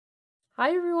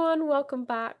Hi everyone, welcome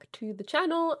back to the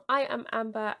channel. I am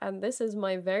Amber and this is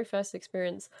my very first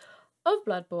experience of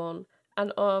Bloodborne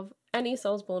and of any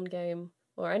Soulsborne game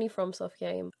or any FromSoft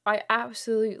game. I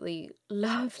absolutely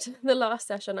loved the last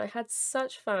session. I had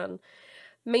such fun.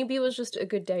 Maybe it was just a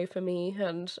good day for me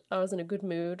and I was in a good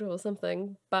mood or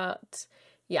something, but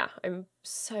yeah, I'm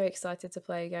so excited to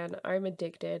play again. I'm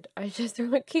addicted. I just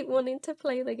keep wanting to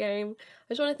play the game.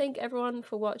 I just want to thank everyone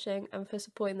for watching and for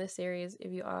supporting this series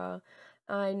if you are.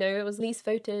 I know it was least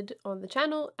voted on the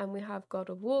channel and we have God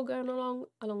of War going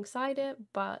alongside it,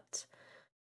 but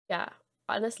yeah,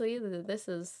 honestly,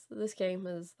 this game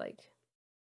has like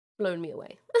blown me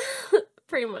away.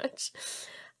 Pretty much.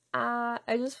 I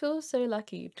just feel so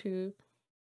lucky to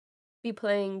be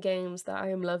playing games that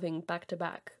I am loving back to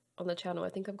back on the channel. I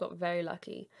think I've got very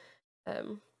lucky.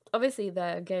 Obviously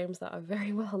they're games that are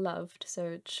very well loved, so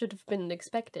it should have been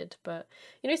expected, but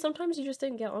you know, sometimes you just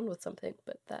don't get on with something,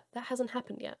 but that hasn't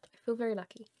happened yet. I feel very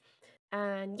lucky.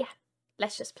 And yeah,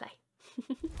 let's just play.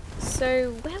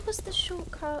 So where was the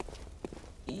shortcut?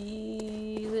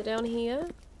 Is it down here?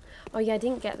 Oh yeah, I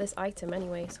didn't get this item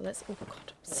anyway, so let's... Oh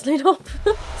god, slid up.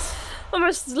 I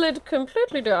almost slid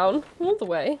completely down all the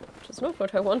way, which is not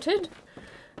what I wanted.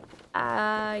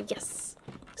 Yes.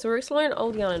 So we're exploring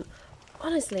Old Yharnam.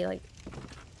 Honestly, like,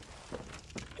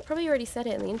 I probably already said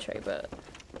it in the intro, but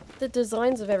the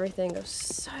designs of everything are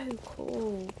so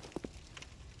cool.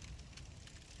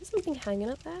 Is there something hanging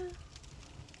up there?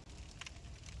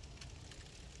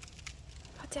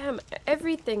 God damn,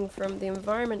 everything from the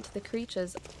environment to the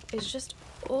creatures is just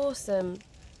awesome.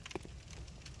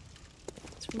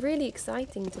 It's really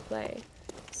exciting to play.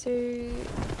 So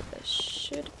there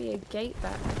should be a gate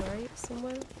back, right?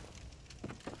 Somewhere?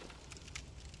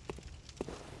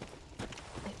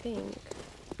 I think.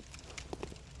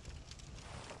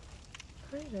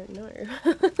 I don't know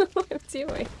what I'm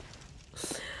doing.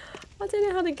 I don't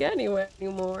know how to get anywhere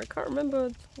anymore. I can't remember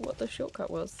what the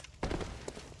shortcut was.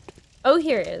 Oh,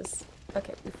 here it is.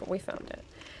 Okay, we found it.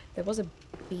 There was a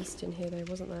beast in here though,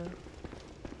 wasn't there?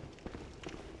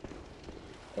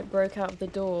 It broke out of the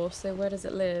door, so where does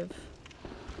it live?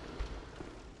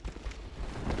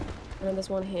 And then there's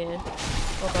one here.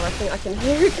 Oh god, I think I can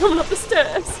hear it coming up the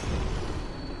stairs.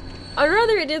 I'd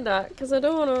rather it did that, because I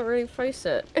don't want to really face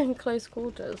it in close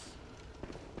quarters.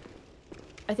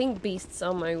 I think beasts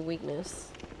are my weakness.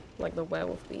 Like the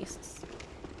werewolf beasts.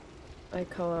 I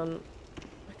can't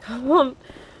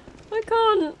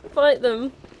fight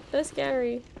them. They're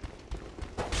scary.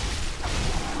 Oh,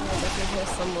 I definitely hear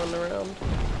someone around.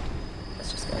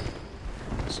 Let's just go.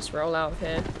 Let's just roll out of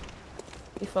here.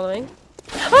 You following?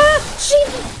 Ah! Shit!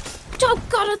 Oh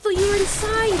god, I thought you were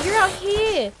inside! You're out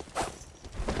here!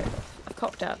 Okay, I've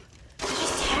copped up. They're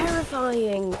just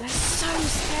terrifying! They're so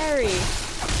scary!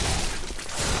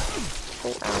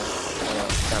 Oh, ow.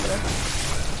 Stamina.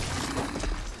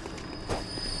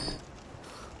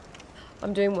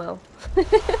 I'm doing well.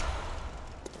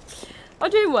 I'm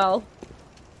doing well.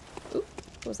 Ooh,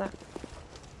 what was that?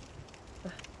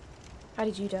 How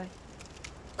did you die?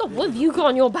 God, what have you got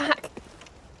on your back?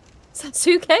 Is that a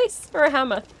suitcase or a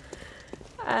hammer?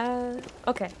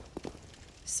 Okay.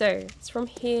 So, it's from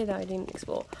here that I didn't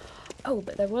explore. Oh,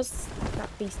 but there was that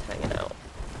beast hanging out.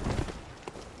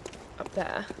 Up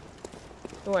there.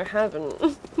 Who I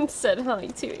haven't said hi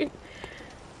to.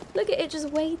 Look at it just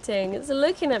waiting. It's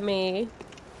looking at me.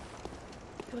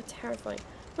 Oh, terrifying.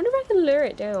 I wonder if I can lure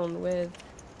it down with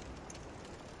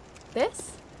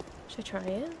this? Should I try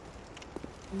it?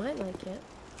 I might like it.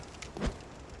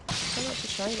 I've not actually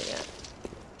tried it yet.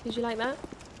 Did you like that?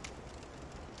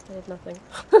 I did nothing.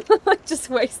 I just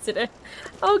wasted it.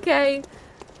 Okay.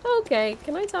 Okay.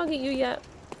 Can I target you yet?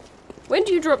 When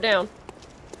do you drop down?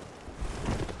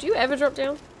 Do you ever drop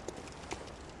down?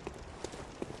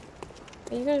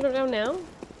 Are you gonna drop down now?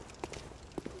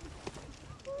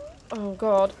 Oh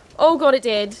god. Oh god, it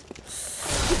did.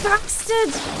 You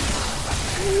bastard!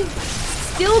 I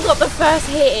still got the first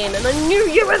hit in and I knew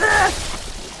you were there!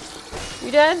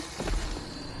 You dead?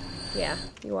 Yeah,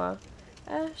 you are.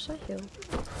 Should I heal?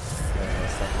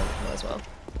 Might as well.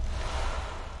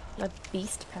 A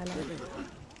beast palette.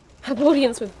 Have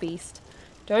audience with beast.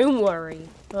 Don't worry.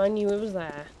 I knew it was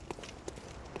there.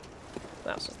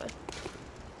 What else was there?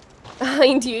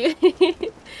 Behind you.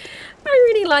 I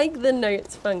really like the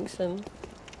notes function.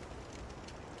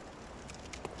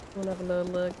 I wanna have a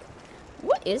little look.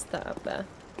 What is that up there?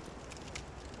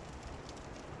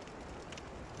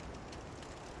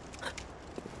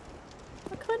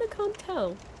 I kinda can't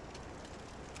tell.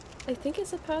 I think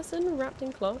it's a person wrapped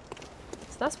in cloth.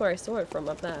 So that's where I saw it from,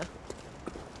 up there.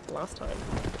 Last time.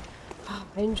 Oh,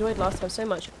 I enjoyed last time so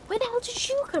much. Where the hell hell did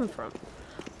you come from?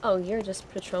 Oh, you're just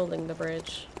patrolling the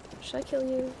bridge. Should I kill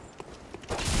you?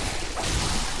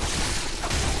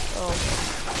 Oh,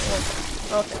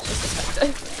 okay, it's just a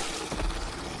spectre.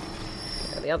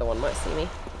 Yeah, the other one might see me.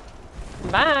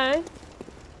 Bye!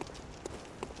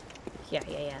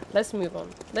 Yeah. Let's move on.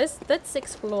 Let's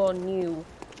explore new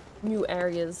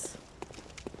areas.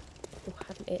 Oh, I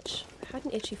had an itch. I had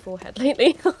an itchy forehead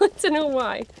lately. I don't know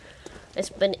why. It's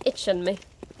been itching me.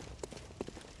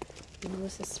 Ooh,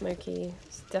 this is smoky.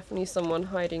 There's definitely someone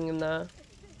hiding in there.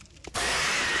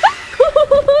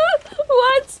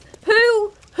 What?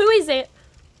 Who is it?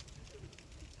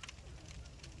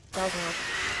 That was hard.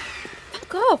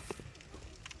 Fuck off!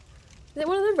 Is it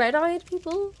one of the red-eyed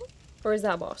people? Or is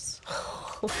that a boss?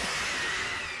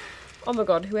 Oh my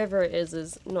god, whoever it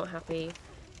is not happy.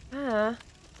 Ah.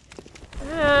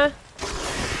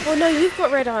 Oh no, you've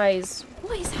got red eyes.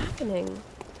 What is happening?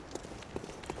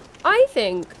 I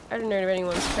don't know if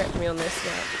anyone's corrected me on this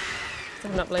yet. I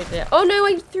haven't uploaded it. Oh no,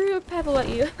 I threw a pebble at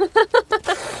you. I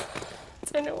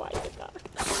don't know why I did that.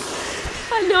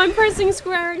 I know I'm pressing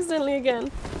square accidentally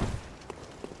again.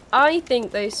 I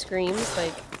think those screams,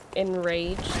 like,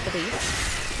 enrage the beast.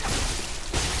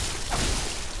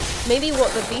 Maybe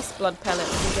what the beast blood pellet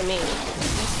do to me.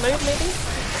 Beast mode, maybe?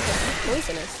 It's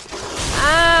poisonous.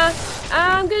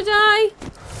 I'm gonna die!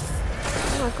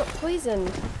 Oh, I've got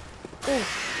poisoned.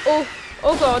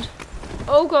 Oh god.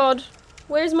 Oh god.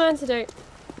 Where's my antidote?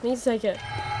 I need to take it.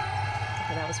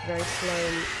 Okay, that was very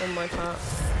slow on my part.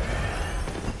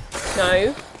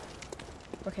 No.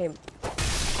 Okay.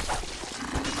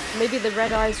 Maybe the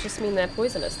red eyes just mean they're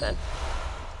poisonous then.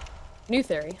 New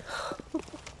theory.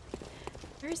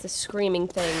 Where is the screaming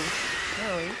thing?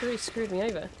 Oh, you really screwed me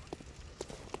over.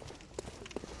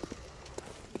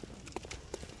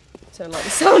 Don't like the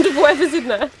sound of whatever's in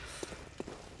there.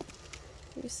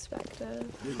 Who's Spectre?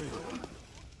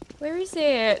 Where is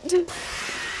it?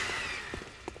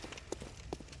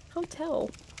 Can't tell.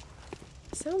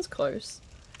 It sounds close.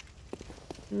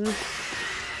 What's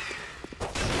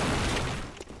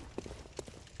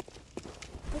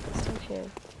down here?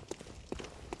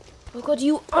 Oh god,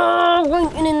 you are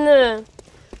waiting in there!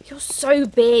 You're so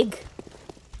big!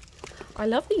 I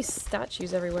love these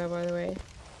statues everywhere, by the way.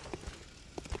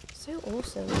 So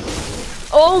awesome.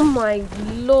 Oh my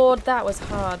lord, that was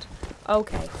hard.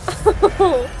 Okay.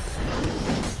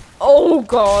 Oh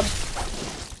god.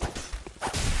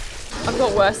 I've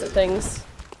got worse at things.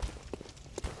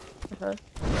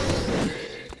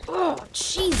 Oh,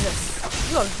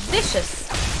 Jesus. You are vicious.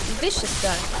 Vicious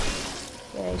guy.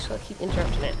 Yeah, you just gotta keep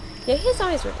interrupting it. Yeah, his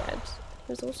eyes were dead.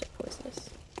 He was also poisonous.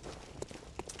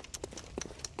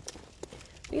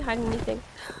 Are you hiding anything?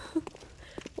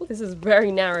 Oh, this is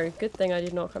very narrow. Good thing I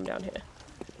did not come down here.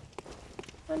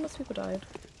 And lots of people died.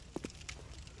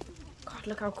 God,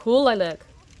 look how cool I look.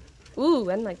 Ooh,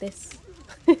 and like this.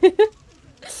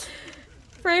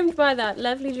 Framed by that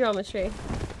lovely geometry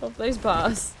of those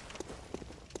bars.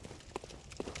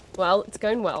 Well, it's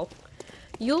going well.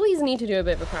 You always need to do a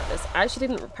bit of a practice. I actually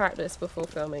didn't practice before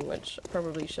filming, which I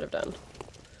probably should have done.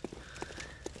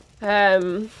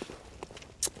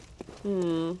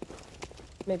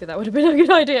 Maybe that would have been a good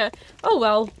idea. Oh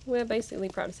well, we're basically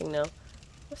practicing now.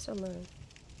 What's down there?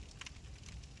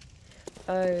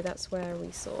 Oh, that's where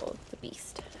we saw the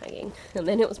beast hanging. And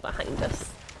then it was behind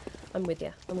us. I'm with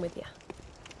ya. I'm with ya.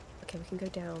 Okay, we can go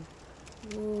down.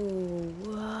 Ooh,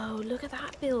 whoa, look at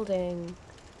that building.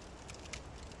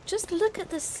 Just look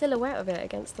at the silhouette of it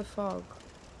against the fog.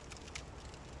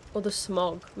 Or the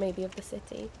smog, maybe, of the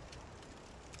city.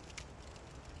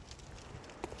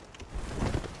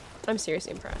 I'm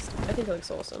seriously impressed. I think it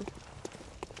looks awesome.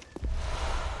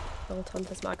 Old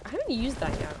Hunter's Mark. I haven't used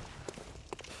that yet.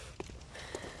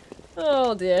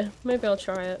 Oh dear. Maybe I'll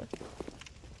try it.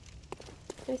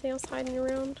 Anything else hiding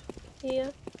around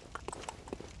here?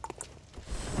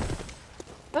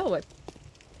 Oh, I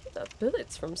picked up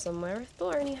bullets from somewhere. I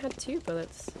thought I only had 2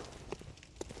 bullets.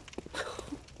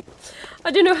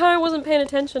 I don't know how I wasn't paying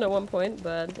attention at one point,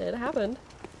 but it happened.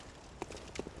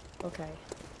 Okay.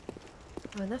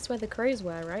 Oh, and that's where the crows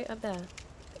were, right? Up there,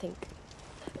 I think.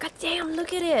 God damn,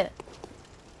 look at it!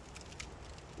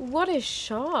 What a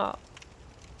shot!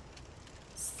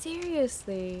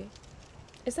 Seriously.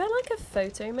 Is that like a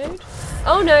photo mode?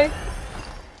 Oh no!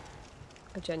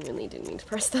 I genuinely didn't mean to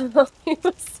press that menu.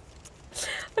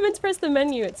 I meant to press the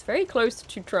menu. It's very close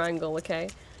to triangle, okay?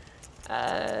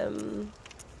 What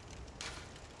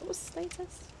was the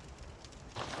status?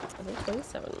 Level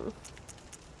 27.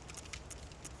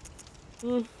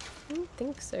 I don't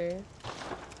think so.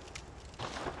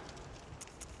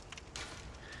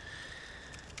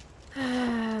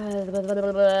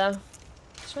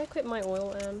 I equip my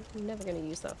oil and I'm never going to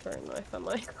use that throwing knife, am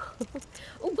I?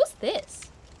 Oh, what's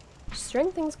this?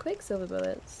 Strengthens quicksilver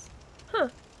bullets. Huh.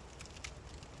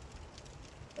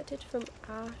 Fetid from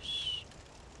ash.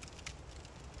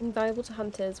 Invaluable to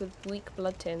hunters with weak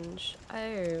blood tinge.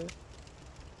 Oh.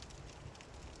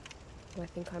 I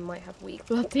think I might have weak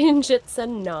blood tinge. It's a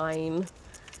 9.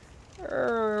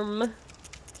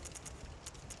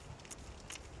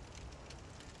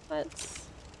 Let's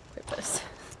equip this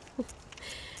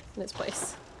in its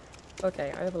place.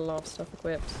 Okay, I have a lot of stuff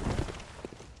equipped.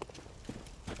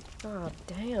 God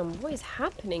damn, what is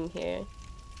happening here?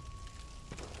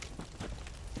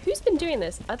 Who's been doing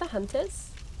this? Other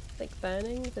hunters? Like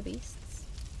burning the beasts?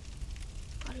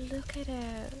 Oh, look at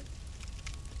it.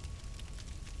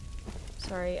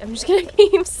 Sorry, I'm just gonna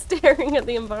keep staring at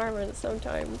the environment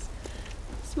sometimes.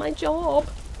 It's my job.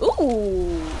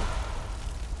 Ooh!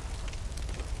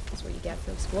 That's what you get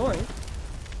for exploring.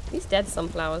 These dead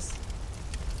sunflowers.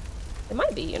 It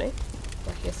might be, you know.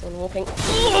 I hear someone walking.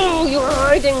 Oh, you're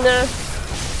hiding there!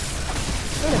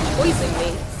 You're gonna poison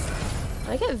me.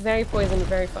 I get very poisoned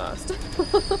very fast.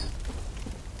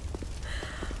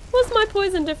 What's my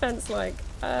poison defense like?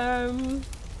 I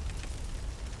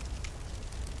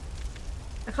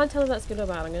can't tell if that's good or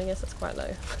bad. I'm gonna guess that's quite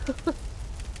low.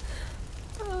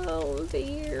 Oh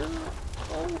dear.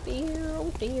 Oh dear.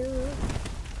 Oh dear.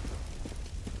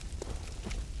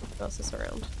 Who else is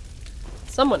around?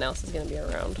 Someone else is gonna be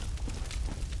around.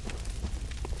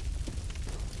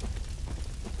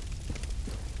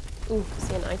 Ooh, I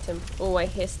see an item. Oh, I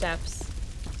hear steps.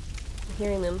 I'm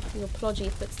hearing them. Your plodgy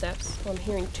footsteps. Oh, I'm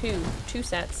hearing two. 2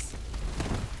 sets.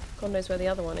 God knows where the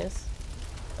other one is.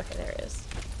 Okay, there it is.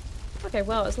 Okay,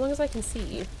 well, as long as I can see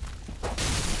you.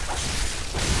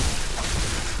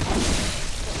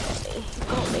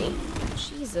 Got me.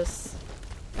 Jesus.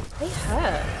 They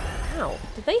hurt. Ow.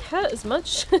 Did they hurt as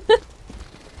much?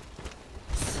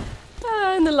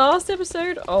 In the last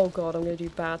episode? Oh god, I'm gonna do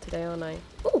bad today, aren't I?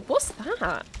 Oh, what's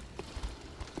that?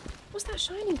 What's that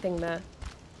shining thing there?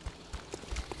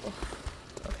 Oh,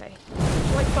 okay.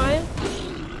 Like fire?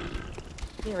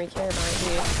 I don't really care about it, do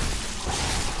you?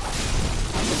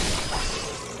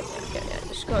 Yeah,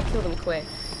 just gotta kill them quick.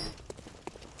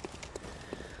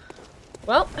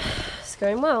 Well, it's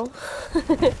going well.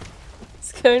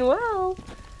 It's going well.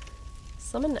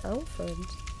 Summon Alfred.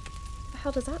 What the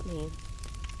hell does that mean?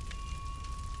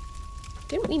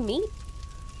 Didn't we meet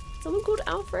someone called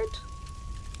Alfred?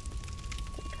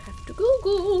 Have to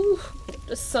Google. What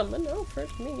does summon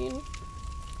Alfred mean?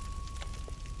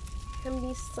 Can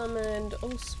be summoned.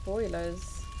 Oh,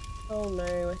 spoilers. Oh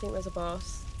no, I think there's a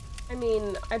boss. I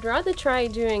mean, I'd rather try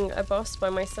doing a boss by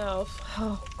myself.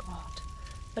 Oh god.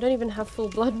 I don't even have full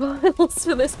blood vials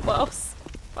for this boss.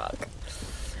 Fuck.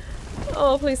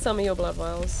 Oh, please summon your blood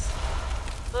vials.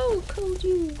 Oh, cold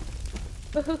you.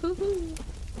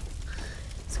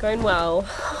 It's going well.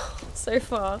 So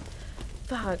far.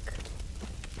 Fuck.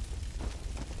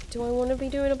 Do I want to be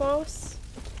doing a boss?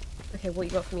 Okay, what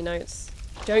you got for me, notes?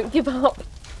 Don't give up.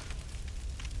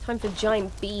 Time for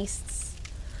giant beasts.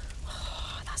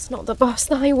 Oh, that's not the boss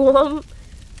that I want.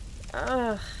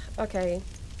 Okay.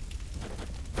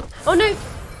 Oh no!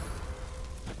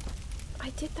 I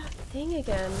did that thing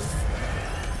again.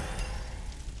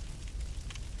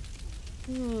 I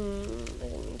didn't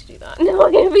mean to do that. Now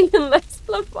I have even less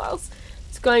blood vials.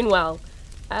 It's going well.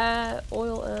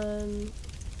 Oil and...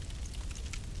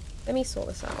 Let me sort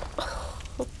this out.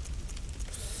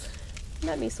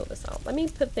 Let me sort this out. Let me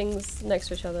put things next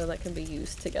to each other that can be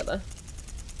used together.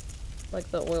 Like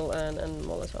the oil urn and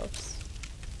molotovs.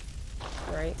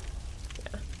 Right?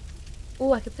 Yeah.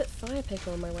 Oh, I could put fire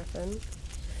paper on my weapon.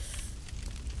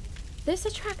 This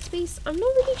attracts beasts. I'm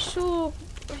not really sure.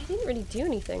 I didn't really do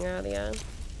anything earlier.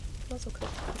 Might as well keep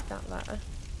that there.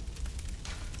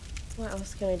 What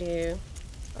else can I do?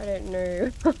 I don't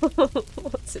know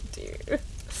what to do.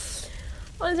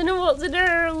 I don't know what to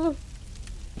do.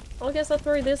 I guess I'll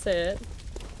throw this in.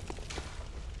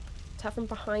 Tap from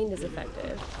behind is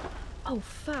effective. Oh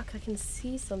fuck, I can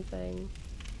see something.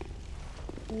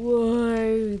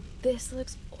 Whoa, this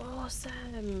looks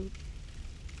awesome.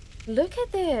 Look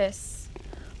at this.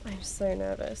 I'm so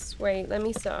nervous. Wait, let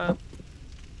me set up.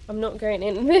 I'm not going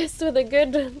in this with a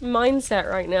good mindset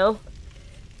right now.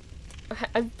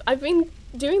 I've been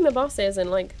doing the bosses in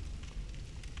like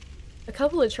a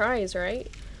couple of tries, right?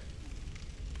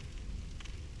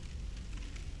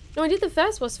 No, I did the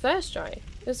first boss first try.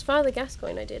 It was Father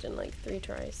Gascoigne I did in like 3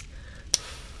 tries.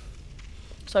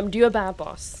 So I'm due a bad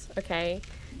boss, okay?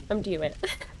 I'm due it.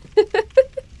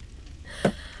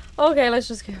 Okay, let's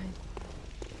just go in.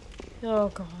 Oh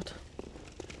god.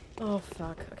 Oh,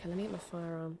 fuck. Okay, let me get my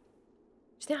firearm. Do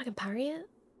you think I can parry it?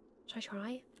 Should I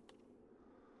try?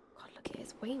 God, look at it.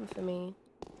 It's waiting for me.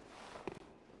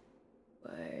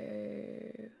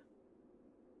 Whoa.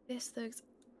 This looks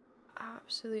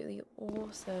absolutely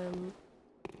awesome.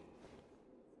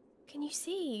 Can you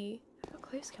see? How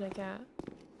close can I get?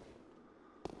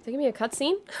 Is it gonna be a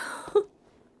cutscene?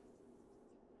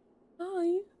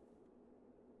 Hi.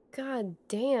 God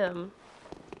damn.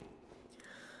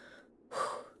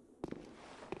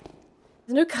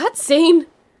 There's no cutscene!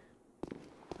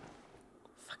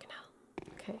 Fucking hell.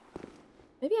 Okay.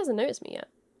 Maybe he hasn't noticed me yet.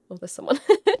 Oh, there's someone.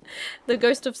 The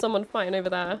ghost of someone fighting over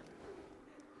there.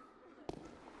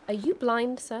 Are you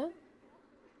blind, sir?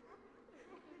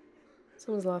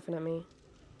 Someone's laughing at me.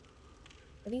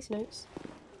 Are these notes?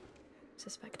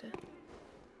 Suspector.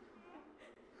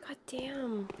 God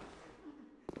damn.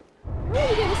 Where are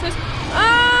we getting this?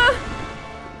 Ah!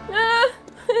 Ah!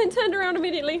 It turned around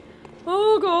immediately.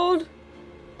 Oh god.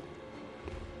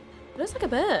 It looks like a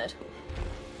bird.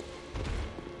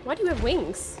 Why do you have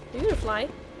wings? Are you gonna fly?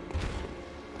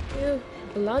 Ew.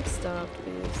 Blood-starved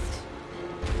beast.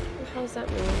 What the hell does that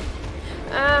mean?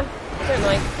 Ah! I don't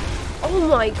like. Oh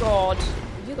my god.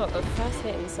 You got the first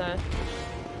hit in, sir.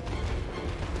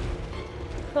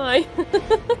 Bye.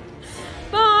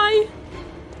 Bye!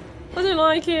 I don't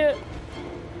like it.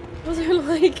 I don't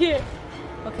like it.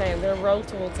 Okay, I'm gonna roll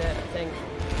towards it, I think.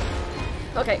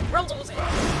 Okay, roll towards it.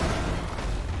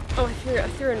 Oh, I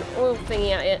threw an oil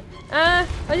thingy at it. Ah,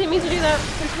 I didn't mean to do that.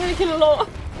 I'm panicking a lot.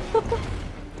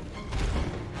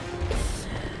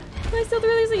 Can I still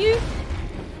throw these at you? Did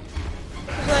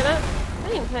you like that? I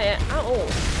didn't play it at all.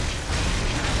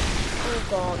 Oh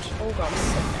god. Oh god, I'm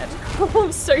so dead.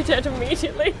 I'm so dead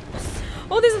immediately.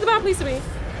 Oh, this is the bad place to be.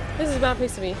 This is a bad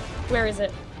place to be. Where is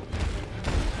it?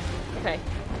 Okay.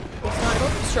 We're starting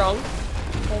off strong.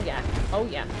 Oh yeah. Oh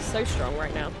yeah. So strong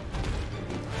right now.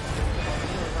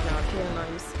 Oh no, I'm killing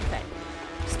limes. Okay.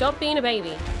 Stop being a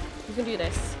baby. You can do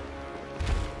this.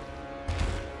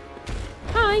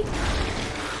 Hi!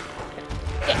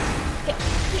 Okay.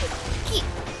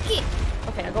 Get.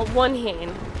 Okay, I got one hit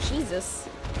in. Jesus.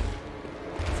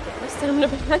 Let's get my stamina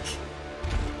back.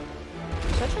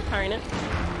 Should I try parrying it?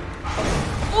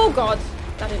 Oh god!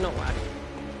 That did not work.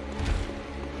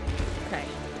 Okay.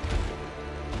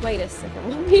 Wait a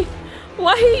second.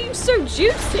 Why are you so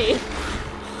juicy?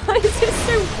 Why is it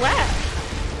so wet?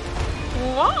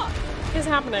 What is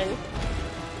happening?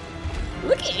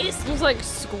 Look at it, it's just like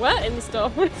squirting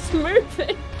stuff when it's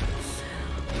moving.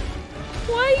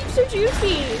 Why are you so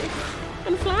juicy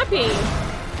and flappy?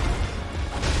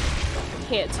 I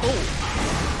can't talk.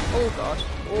 Oh god.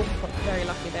 Oh, I'm very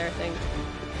lucky there, I think.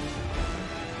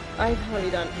 I've hardly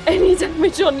done any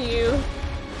damage on you.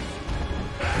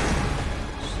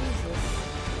 Jesus.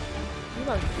 You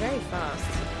are very fast.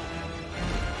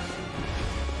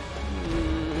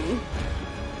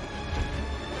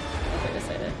 Okay, let's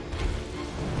say that.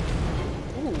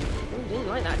 Ooh, you didn't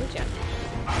like that, did you?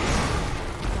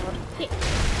 God. Hit.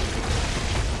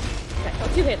 Okay, got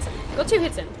 2 hits in. Got 2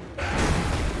 hits in.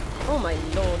 Oh my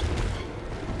lord.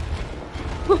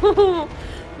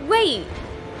 Wait.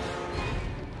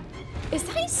 Is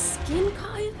that his skin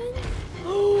carving?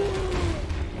 Oh,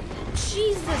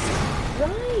 Jesus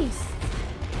Christ!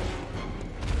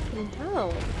 Fucking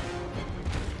hell!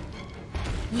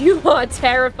 You are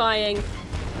terrifying.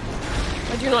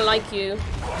 I do not like you.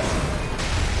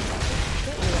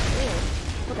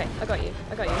 Okay, I got you.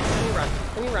 I got you. Let me run.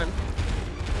 Let me run.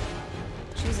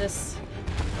 Jesus.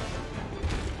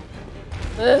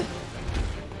 Ugh.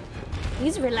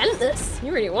 He's relentless. He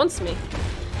really wants me.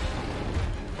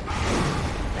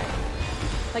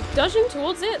 Like, dodging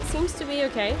towards it seems to be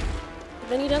okay. But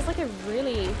then he does like a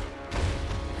really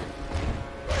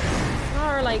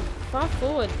far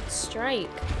forward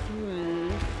strike.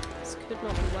 This could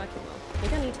not be working well. I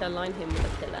think I need to align him with a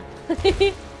pillar.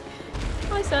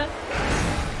 Hi, sir.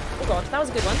 Oh god, that was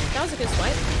a good one. That was a good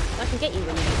swipe. I can get you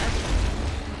when you do that.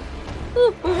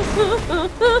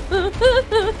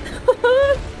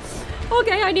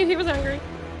 Okay, I knew he was angry.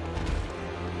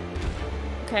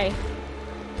 Okay.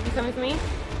 You coming for me?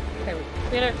 Okay,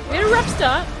 we had a rough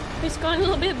start. It's gone a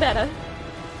little bit better.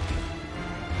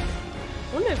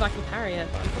 I wonder if I can parry it,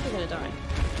 but I'm probably gonna die.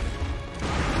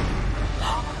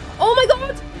 Oh my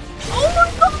god! Oh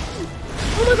my god!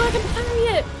 Oh my god, I can parry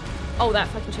it! Oh, that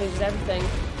fucking changes everything.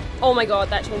 Oh my god,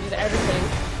 that changes everything.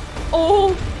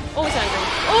 Oh! Oh, it's angry.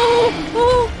 Oh!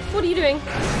 Oh! What are you doing?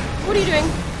 What are you doing?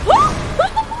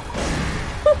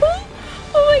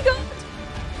 Oh my god!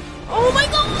 Oh my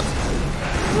god!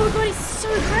 Oh my god, it's so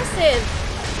aggressive!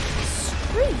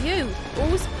 Screw you!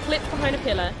 Always clipped behind a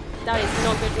pillar. That is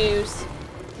not good news.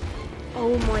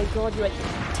 Oh my god, you are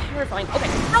terrifying. Okay,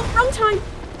 wrong time!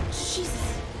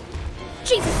 Jesus.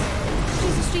 Jesus!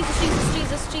 Jesus, Jesus, Jesus,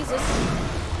 Jesus, Jesus.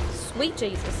 Sweet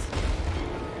Jesus.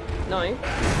 No.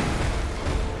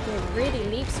 He really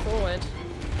leaps forward.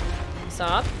 What's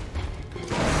up?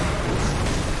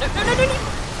 No, no, no, no,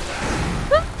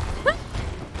 no!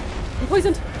 I'm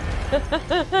poisoned! No, no,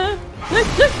 no, no,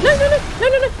 no, no, no,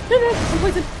 no, no, no, I'm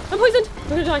poisoned! I'm poisoned! I'm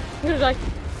gonna die! I'm gonna die!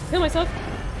 Kill myself!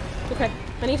 Okay,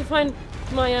 I need to find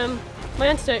my my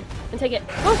antidote and take it.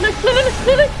 Oh no, no, no, no,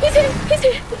 no, no! He's here! He's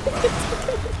here!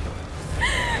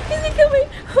 He's gonna kill me!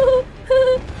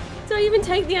 Did I even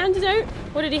take the antidote?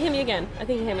 Or did he hit me again? I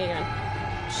think he hit me again.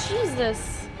 Jesus!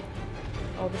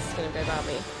 Oh, this is gonna go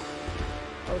badly.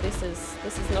 Oh, this is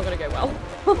not gonna go well.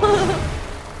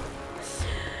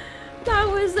 That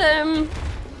was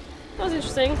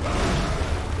interesting.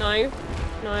 No,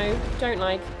 no, don't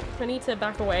like. I need to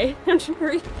back away.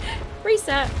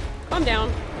 Reset. Calm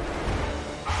down.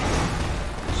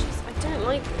 Jeez, I don't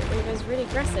like it when it goes really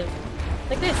aggressive.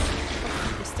 Like this.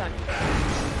 Oh, I'm stuck.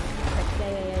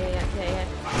 Okay, yeah.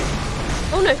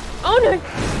 Oh no! Oh no!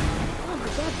 Oh my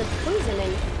god, the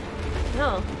poisoning.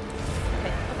 No.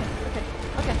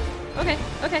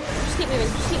 Okay. Just keep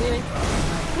moving.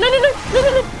 No.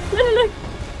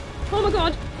 Oh my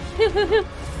god. Heal.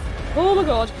 Oh my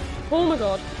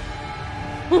god.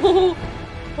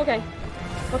 Okay,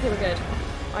 we're good.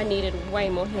 I needed way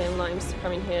more healing limes to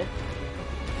come in here.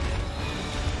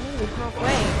 Not even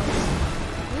halfway.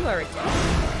 You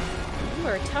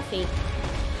are a toughie.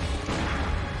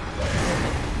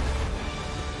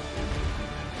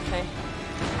 Okay.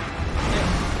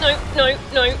 No.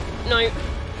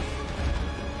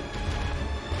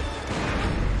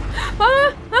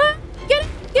 Get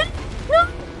it! No!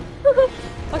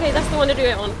 Okay, that's the one to do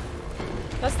it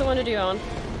on.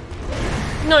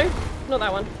 No, not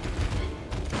that one.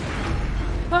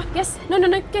 Oh, yes. No.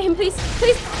 Get him, please.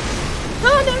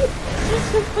 Oh, no.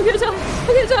 I'm gonna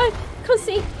die. Can't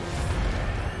see.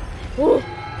 Ooh.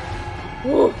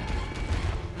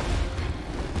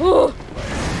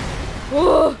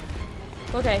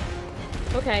 Okay.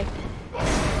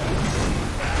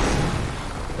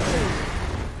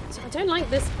 So I don't like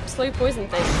this slow poison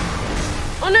thing.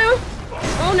 Oh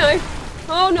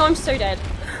no, I'm so dead.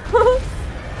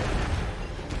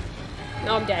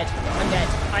 No, I'm dead.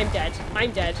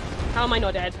 I'm dead. How am I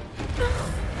not dead?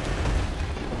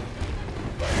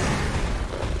 I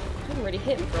haven't really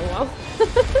hit him for a while.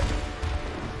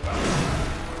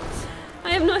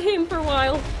 I have not hit him for a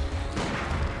while.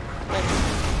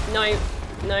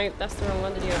 No, that's the wrong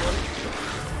one to do it on.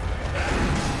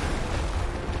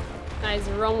 That is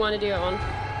the wrong one to do it on.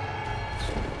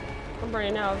 I'm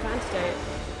running out of antidote.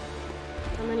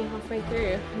 I'm only halfway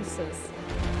through. This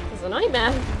is a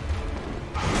nightmare.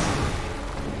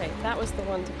 Okay, that was the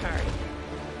one to parry.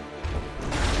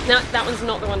 No, that one's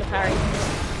not the one to parry.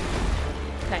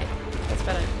 Okay, that's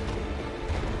better.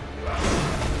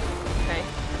 Okay.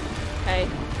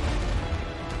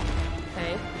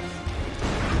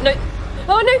 No!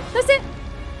 Oh no, that's it!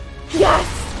 Yes!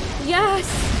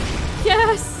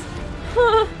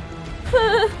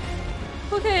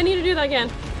 Okay, I need to do that again.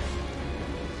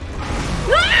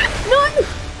 No!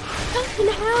 Fucking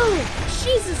hell!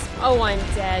 Jesus! Oh, I'm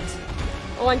dead.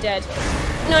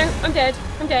 No, I'm dead.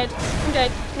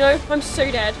 No, I'm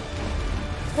so dead.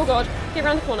 Oh god, get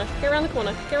around the corner.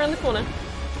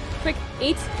 Quick,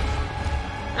 eat.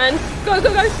 And go!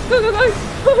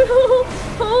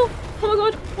 Oh my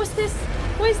god, what's this?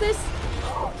 What is this?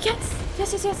 Yes!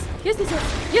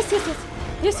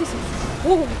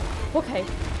 Oh, okay,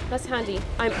 that's handy.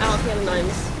 I'm out of healing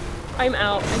limes. I'm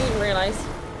out. I didn't realise.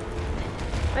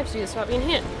 I have to do this without being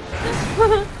hit.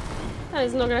 That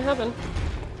is not going to happen.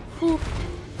 Whew.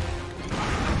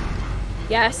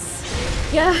 Yes!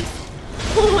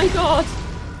 Oh my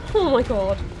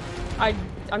god!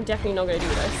 I'm definitely not going to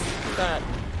do this, but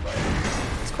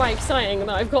it's quite exciting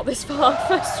that I've got this far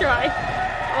first try.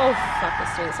 Oh fuck,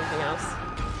 it's doing something else.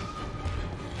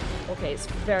 Okay, it's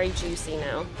very juicy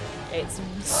now. It's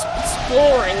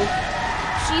exploring.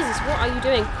 Jesus, what are you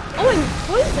doing? Oh, I'm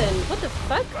poisoned! What the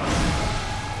fuck?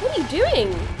 What are you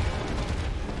doing?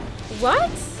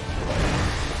 What?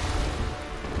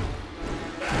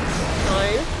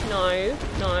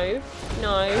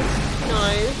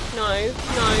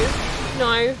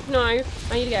 No.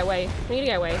 I need to get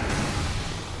away.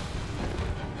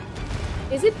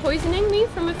 Is it poisoning me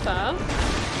from afar? I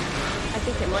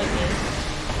think it might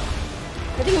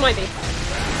be.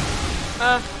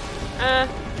 No.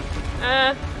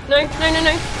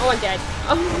 Oh, I'm dead.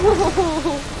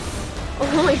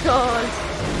 Oh my god.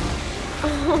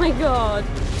 Oh my god.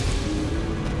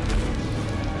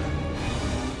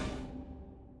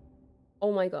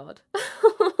 Oh my god.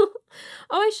 Oh,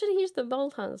 I should have used the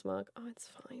bolt hands mark. Oh, it's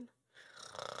fine.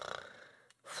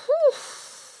 Whew.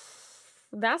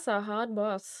 That's a hard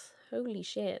boss. Holy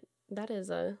shit. That is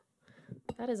a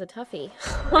toughie.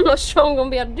 I'm not sure I'm gonna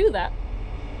be able to do that.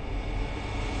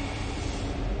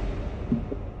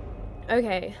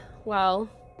 Okay, well,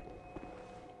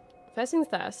 first things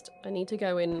first, I need to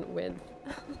go in with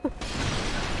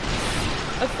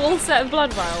a full set of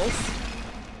blood vials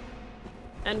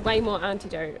and way more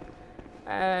antidote.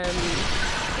 I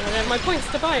don't have my points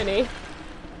to buy any,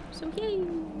 so yay!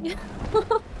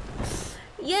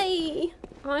 Yay!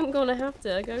 I'm gonna have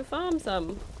to go farm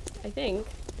some, I think.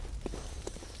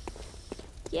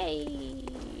 Yay!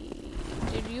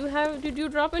 Did you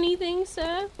drop anything,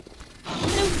 sir?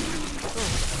 No.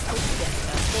 Oh, yeah,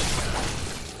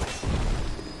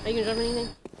 are you gonna drop anything?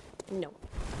 No.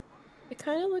 It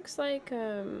kind of looks like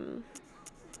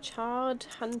charred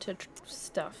hunter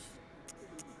stuff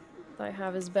that I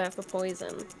have as bear for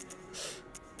poison.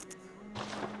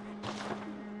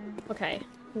 Okay.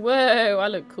 Whoa, I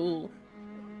look cool.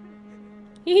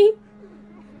 I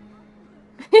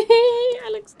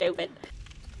look stupid.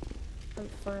 I'm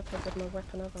fire pig with my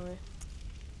weapon, have I?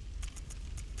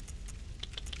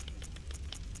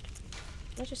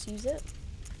 Can I just use it?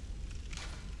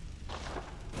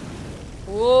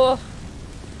 Whoa!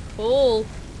 Cool!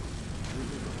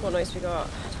 What noise we got?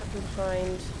 Attacking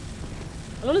behind.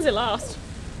 How long does it last?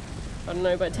 I don't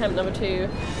know, but attempt number 2.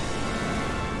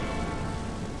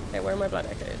 Okay, where are my blood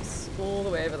echoes? All the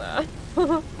way over there.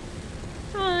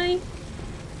 Hi!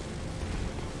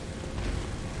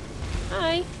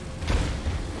 Hi!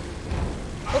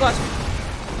 Oh gosh!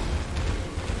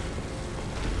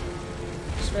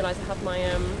 Just realised I have my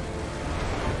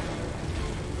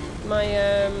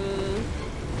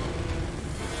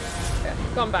okay,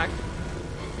 gone back.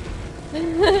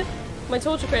 My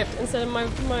torch equipped instead of my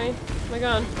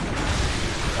gun.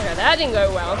 Okay, that didn't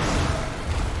go well.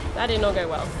 That did not go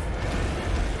well.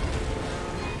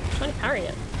 I'm trying to parry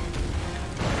it.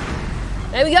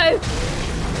 There we go!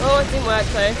 Oh, it didn't work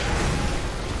though.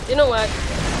 Did not work.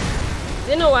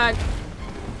 Did not work.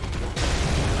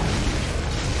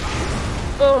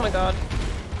 Oh my god.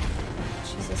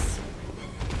 Jesus.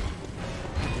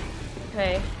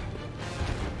 Okay.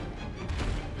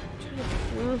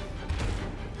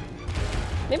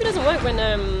 Maybe it doesn't work when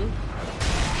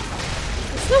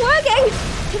it's not working!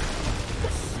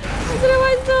 I don't know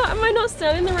why it's not. Am I not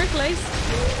still in the right place?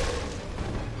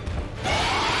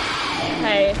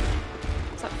 Okay.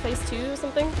 Is that phase 2 or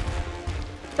something?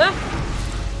 Ah!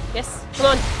 Yes! Come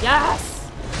on! Yes!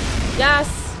 Yes!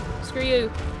 Screw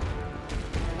you.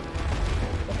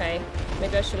 Okay.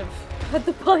 Maybe I should have had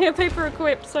the bio paper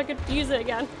equipped so I could use it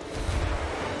again.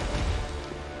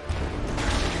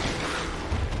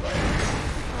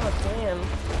 Oh, damn.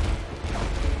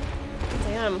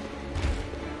 Damn.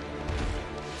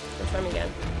 Let's try me again.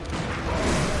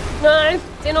 No!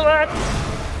 Didn't work!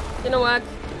 Didn't work.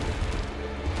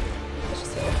 Let's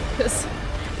just heal, because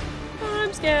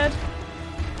I'm scared.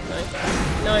 No.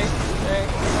 No. No.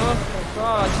 Oh my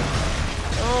god.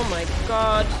 Oh my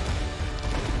god.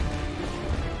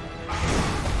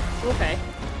 Okay.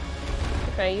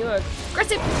 Okay, you are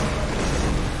aggressive!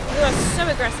 You are so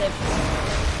aggressive.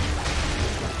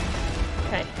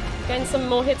 Okay. Getting some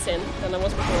more hits in than I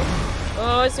was before.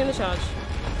 Oh, it's doing the charge.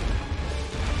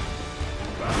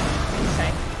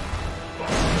 Okay.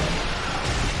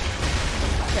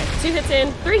 Okay, 2 hits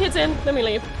in, 3 hits in, let me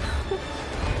leave.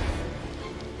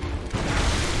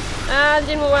 Ah, that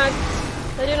didn't work.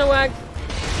 That didn't work.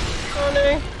 Oh no,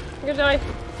 I'm gonna die.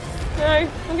 No,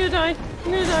 I'm gonna die.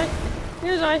 I'm gonna die. I'm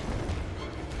gonna die.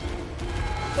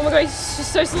 Oh my god, he's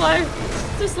just so slow.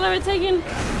 So slow at taking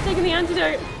the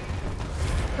antidote.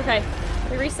 Okay,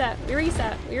 we reset. We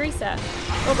reset. We reset.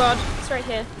 Oh god, it's right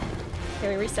here.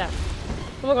 Okay, we reset.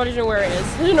 Oh my god, I don't know where it is.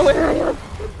 I don't know where I am.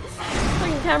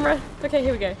 Fucking camera. Okay,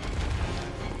 here we go.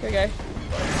 Here we go.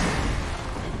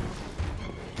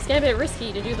 It's getting a bit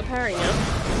risky to do the parry now.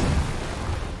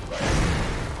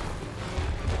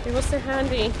 It was so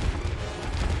handy.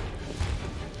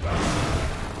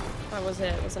 That was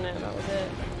it, wasn't it? That was it.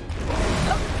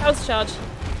 Oh, that was the charge.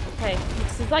 Okay,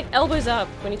 it's like elbows up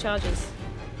when he charges.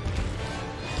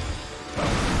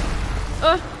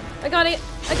 Oh, I got it!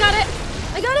 I got it!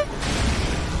 I got it!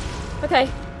 Okay.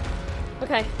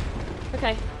 Okay.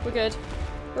 Okay, we're good.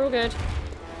 We're all good. I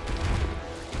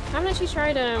haven't actually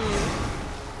tried,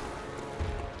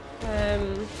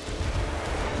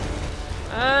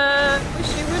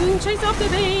 wish you wouldn't chase after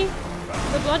me!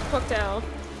 The blood cocktail.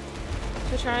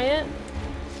 Should I try it?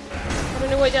 don't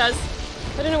know what it does.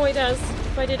 I don't know what it does.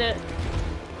 If I did it.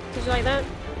 Did you like that? It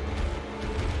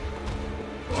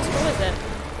just follows it.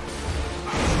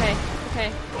 Okay, okay.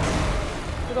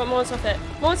 We've got more stuff it.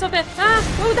 More stuff it! Ah!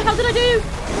 What the hell did I do?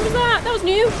 What was that? That was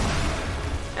new!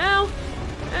 Ow!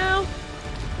 Ow!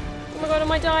 Oh my god, I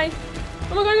might die.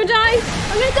 Oh my god, I'm gonna die!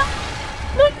 I'm gonna die!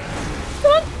 No!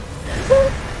 Come on!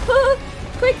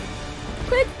 Quick!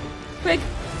 Quick! Quick!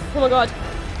 Oh my god.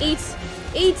 Eat!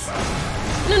 Eat!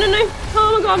 No, no, no!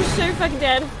 Oh my god, I'm so fucking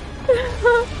dead.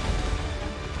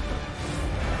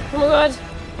 Oh my god.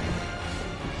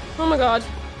 Oh my god.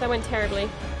 That went terribly.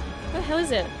 What the hell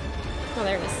is it? Oh,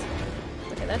 there it is.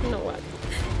 Okay, that did not work.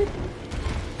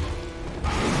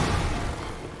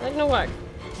 That did not work.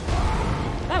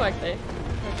 That worked though.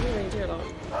 That didn't really do a lot.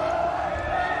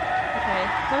 Okay,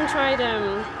 haven't tried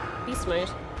beast mode,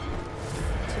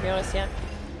 to be honest yet.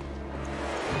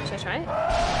 Should I try it?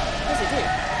 What does it do?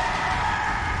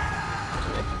 I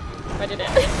don't know. I did it.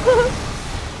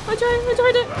 I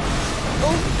tried it!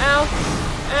 Oh, ow!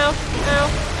 Ow! Ow!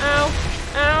 Ow!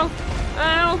 Ow!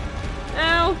 Ow!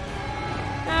 Ow!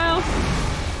 Ow!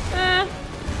 Ah!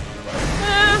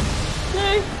 Ah! No!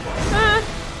 Ah!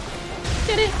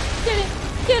 Get it! Get it!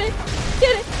 Get it!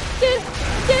 Get it! Get it!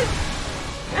 Get it!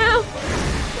 Ow!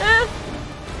 Ah!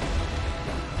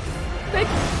 Quick!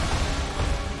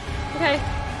 Okay.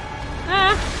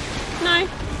 Ah! No!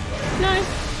 No!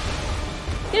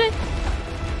 Get it!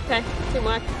 Okay, didn't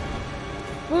work.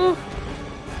 Woo!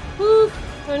 Woo!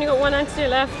 I've only got one antidote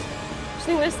left. I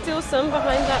think there's still some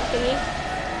behind that thingy.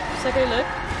 Should I go look?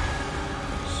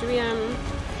 Should we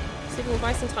see if we can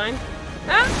buy some time?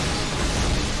 Ah!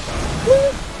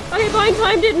 Woo! Okay, buying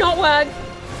time did not work.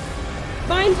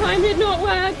 Buying time did not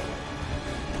work.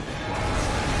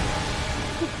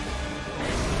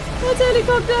 Oh, totally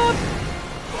cocked up.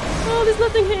 Oh, there's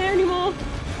nothing here anymore.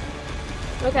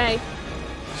 Okay.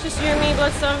 It's just you and me,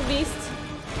 Bloodstaff Beast.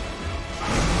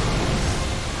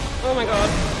 Oh my god.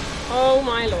 Oh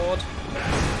my lord.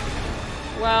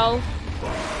 Well.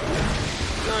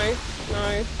 No.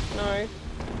 No. No.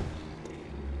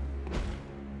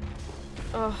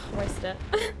 Oh, wasted it.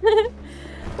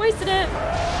 Wasted it!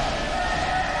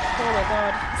 Oh my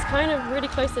god. It's kind of really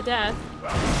close to death.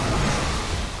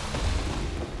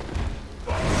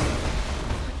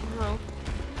 Fucking hell. No.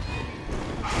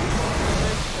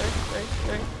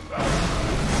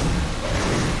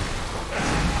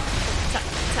 Tack,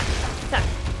 tack, tack,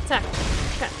 tack,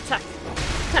 tack, tack,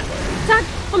 tack, tack!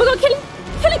 Oh my god, kill him!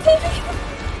 Kill him, kill him, kill him!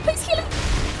 Please kill him!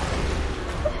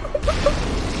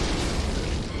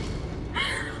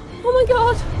 Oh my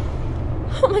god!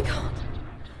 Oh my god!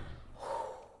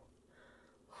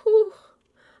 Whew.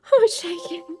 I'm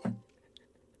shaking.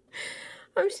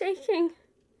 I'm shaking.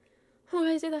 Oh,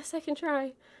 I did that second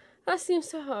try. That seems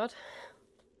so hard.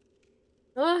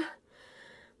 Oh,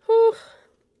 oh,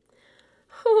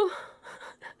 oh,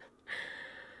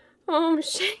 I'm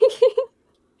shaking.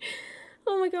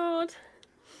 Oh my god.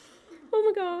 Oh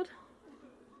my god.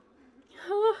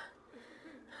 Oh,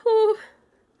 oh.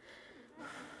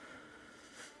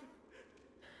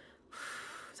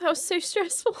 That was so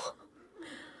stressful.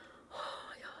 Oh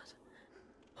my god.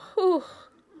 Oh.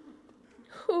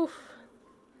 Oh.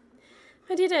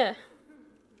 I did it.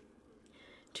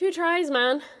 2 tries,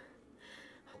 man.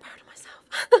 I'm proud of myself.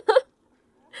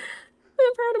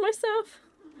 I'm proud of myself.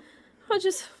 I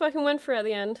just fucking went for it at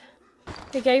the end.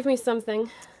 It gave me something.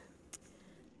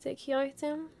 Is it a key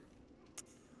item?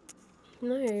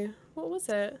 No. What was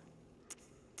it?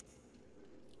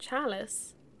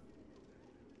 Chalice.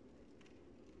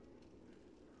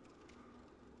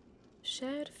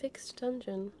 Shared fixed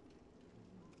dungeon.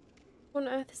 What on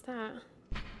earth is that?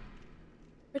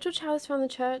 Ritual chalice found in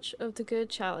the Church of the Good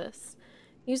Chalice.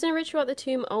 Used in a ritual at the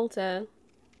tomb altar.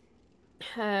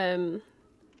 In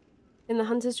the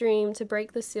hunter's dream to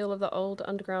break the seal of the old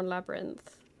underground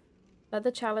labyrinth. Let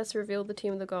the chalice reveal the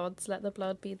tomb of the gods. Let the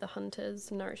blood be the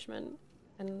hunter's nourishment.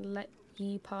 And let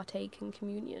ye partake in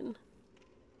communion.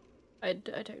 I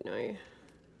don't know.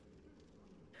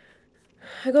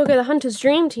 I gotta go to the hunter's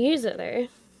dream to use it though.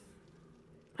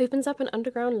 Opens up an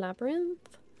underground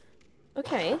labyrinth?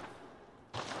 Okay.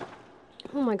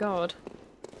 Oh my god.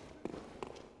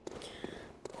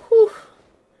 Whew.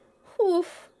 Whew.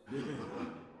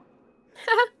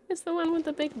 It's the one with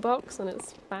the big box on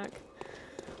its back.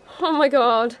 Oh my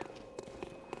god.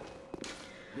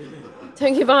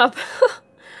 Don't give up.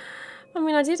 I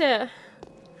mean, I did it.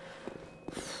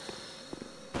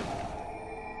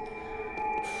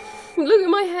 Look at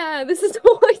my hair. This is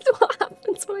always what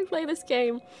happens when I play this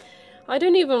game. I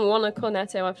don't even want a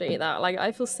cornetto after I eat that. Like,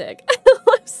 I feel sick.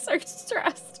 I'm so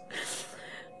stressed.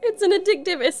 It's It's an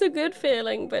addictive, it's a good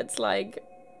feeling, but it's like,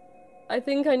 I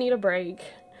think I need a break.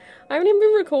 I haven't even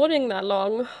been recording that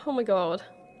long. Oh my god.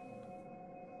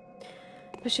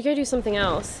 I should go do something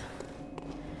else.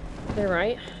 They're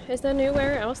right. Is there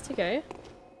nowhere else to go?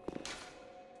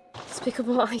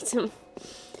 Despicable item.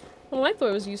 Well, I thought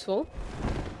it was useful.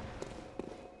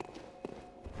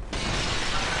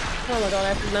 Oh my god,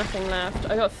 I have nothing left.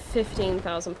 I got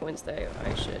 15,000 points though.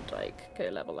 I should like go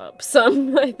level up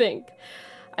some, I think.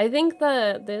 I think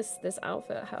that this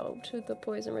outfit helped with the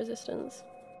poison resistance.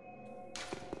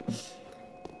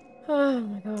 Oh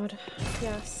my god.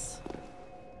 Yes.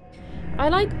 I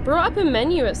like brought up a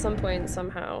menu at some point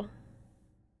somehow.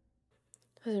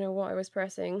 I don't know what I was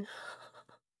pressing.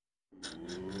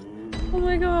 Oh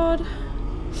my god.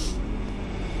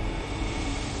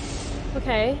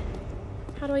 Okay.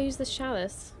 How do I use this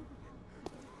chalice?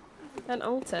 An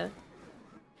altar.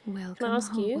 Welcome Can I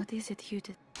ask home. you? What is it you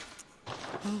did?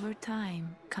 Over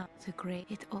time comes the great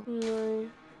it all. No.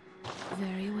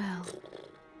 Very well.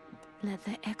 Let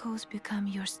the echoes become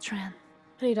your strength.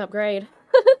 I need to upgrade.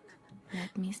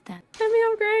 Let me stand. Let me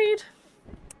upgrade.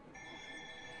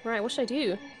 Right, what should I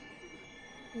do?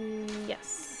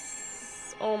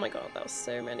 Yes. Oh my god, that was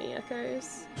so many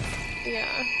echoes.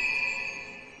 Yeah.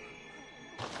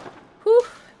 Whew.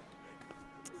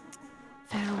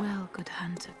 Farewell, good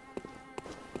hunter.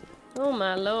 Oh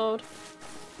my lord.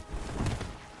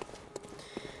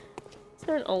 Is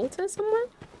there an altar somewhere?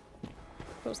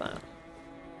 What was that?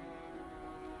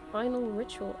 Final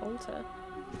ritual altar.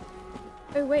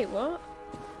 Oh wait, what?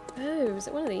 Oh, is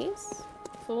it one of these?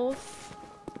 Fourth,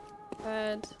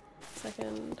 third,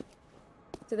 second.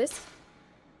 So this?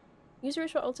 Use a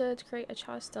ritual altar to create a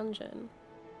chalice dungeon.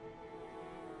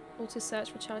 Or to search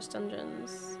for chalice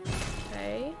dungeons.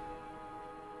 Okay.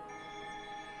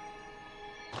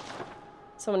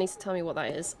 Someone needs to tell me what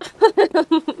that is.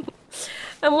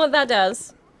 And what that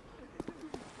does.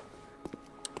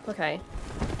 Okay.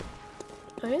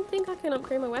 I don't think I can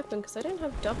upgrade my weapon because I don't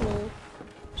have double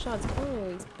shards.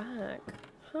 Oh, he's back.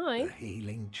 Hi. The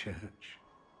healing church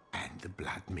and the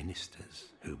blood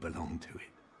ministers who belong to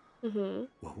it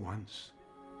were once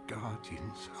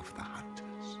guardians of the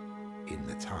hunters in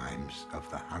the times of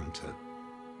the hunter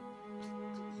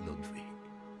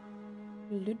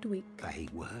Ludwig. They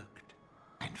worked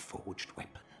and forged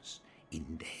weapons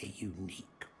in their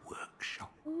unique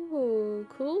workshop. Oh,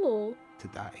 cool.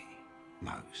 Today,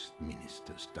 most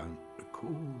ministers don't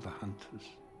recall the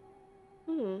hunters,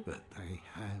 but they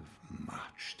have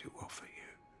much to offer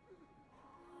you.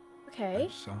 Okay.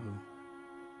 And so,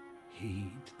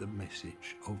 heed the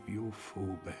message of your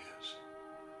forebears.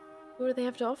 What do they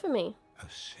have to offer me?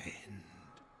 Ascend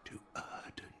to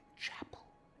Erden Chapel.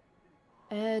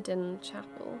 Erden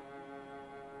Chapel.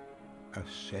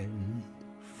 Ascend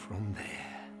from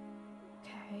there.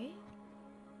 Okay.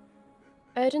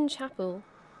 Erden Chapel.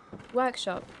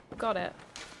 Workshop. Got it.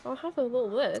 I'll have a little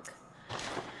look.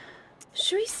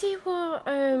 Should we see what,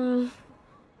 I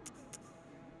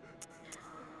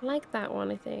like that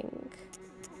one, I think.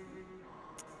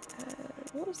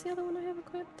 What was the other one I have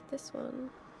equipped? This one.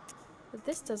 But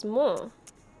this does more.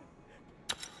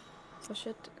 So I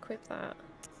should equip that.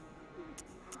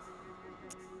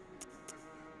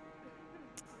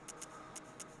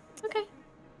 Okay.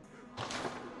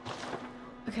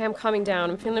 Okay, I'm calming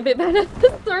down. I'm feeling a bit better.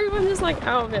 Sorry if I'm just like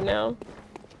out of it now.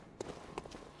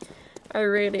 I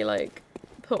really like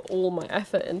put all my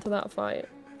effort into that fight.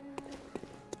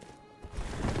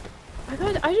 I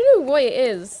don't know what it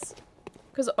is.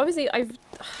 Because obviously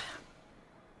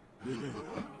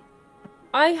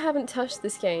I haven't touched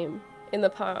this game in the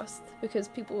past because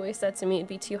people always said to me it'd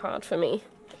be too hard for me.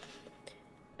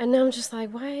 And now I'm just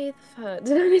like, why the fuck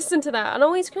did I listen to that? And I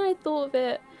always kind of thought of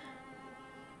it,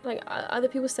 like, other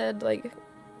people said, like,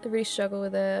 they really struggle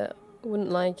with it,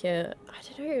 wouldn't like it. I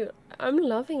don't know, I'm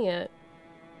loving it.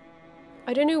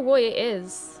 I don't know what it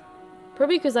is.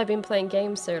 Probably because I've been playing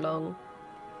games so long.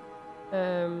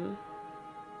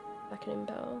 Back in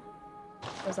Bell.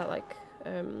 Or was that like,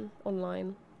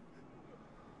 online?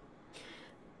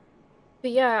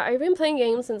 But yeah, I've been playing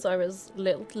games since I was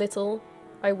little.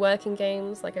 I work in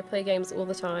games, like I play games all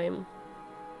the time.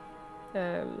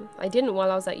 I didn't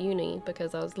while I was at uni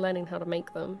because I was learning how to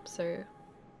make them, so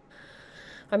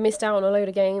I missed out on a load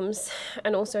of games.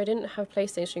 And also I didn't have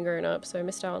PlayStation growing up, so I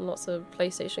missed out on lots of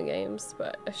PlayStation games.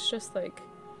 But it's just like,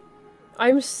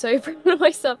 I'm so proud of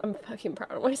myself. I'm fucking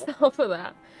proud of myself for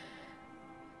that.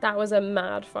 That was a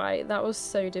mad fight. That was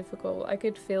so difficult. I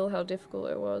could feel how difficult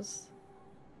it was.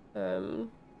 I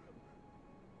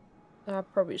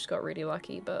probably just got really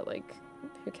lucky, but like,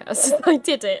 who cares? I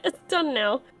did it. It's done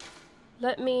now.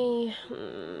 Let me...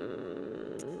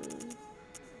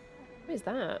 What is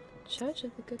that? Church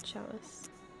of the Good Chalice.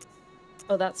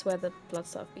 Oh, that's where the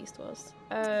Bloodstaff Beast was.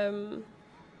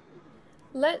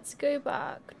 Let's go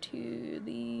back to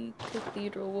the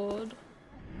Cathedral Ward.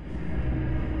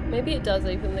 Maybe it does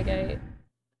open the gate,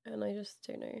 and I just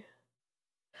don't know.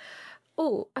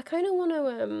 Oh, I kind of want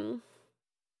to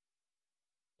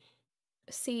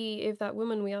see if that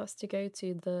woman we asked to go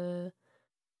to the...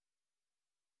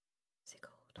 What's it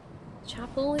called?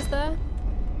 Chapel is there?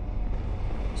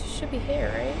 She should be here,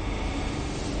 right?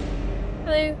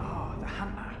 Hello. Oh, the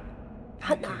hunter.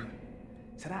 Hunter.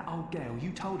 So that old girl,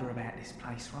 you told her about this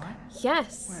place, right?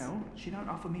 Yes. Well, she don't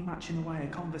offer me much in the way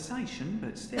of conversation,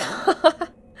 but still,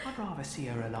 I'd rather see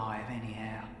her alive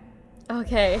anyhow.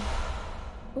 Okay.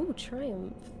 Ooh,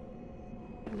 triumph.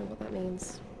 I don't know what that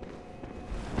means.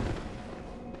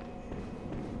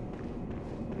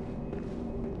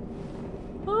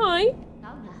 Hi. No,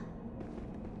 no.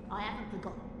 I haven't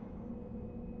forgotten.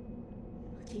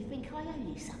 Do you think I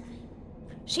owe you something?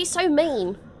 She's so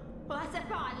mean. Well, that's a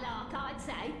fine lark, I'd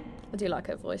say. I do like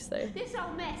her voice though. This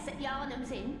whole mess that Yharnam's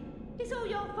in is all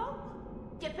your fault.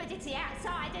 Stupidity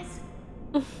outsiders.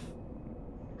 Our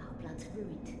blood's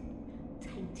ruined,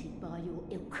 tainted by your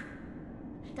ilk.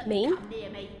 Don't Mean? come near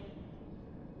me.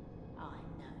 I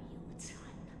know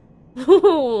your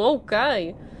type.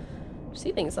 Okay.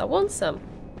 She thinks I want some.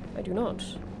 I do not.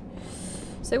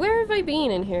 So where have I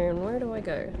been in here and where do I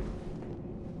go?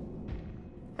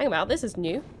 Hang about, this is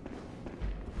new.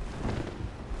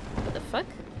 What the fuck?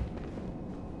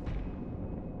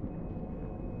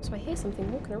 So I hear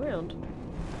something walking around.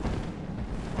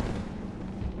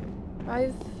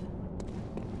 I've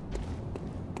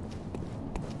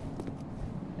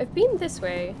been this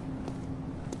way.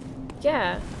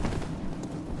 Yeah.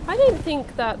 I didn't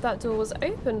think that that door was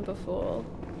open before.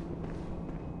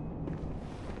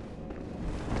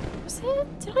 Was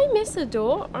it? Did I miss a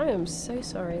door? I am so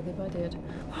sorry if I did.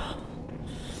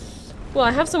 Well,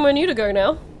 I have somewhere new to go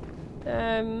now.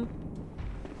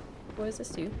 What does this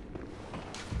do?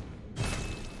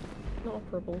 Not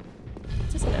operable.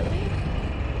 Is this an elevator?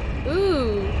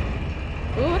 Ooh.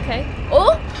 Ooh, okay.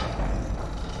 Oh!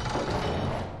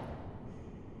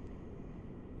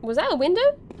 Was that a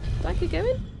window that I could go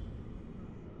in?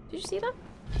 Did you see that?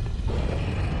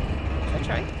 Should I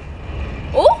try?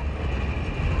 Oh!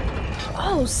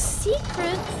 Oh,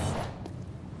 secrets!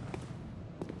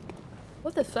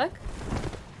 What the fuck?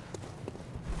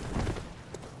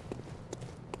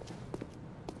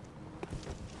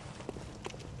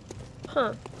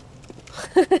 Huh.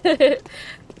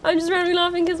 I'm just randomly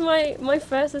laughing because my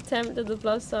first attempt at the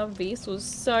Bloodstaff Beast was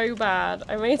so bad.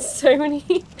 I made so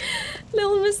many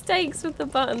little mistakes with the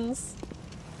buttons.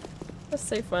 That's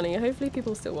so funny. Hopefully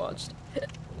people still watched.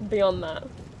 Beyond that.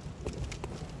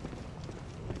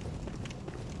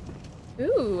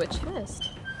 Ooh, a chest.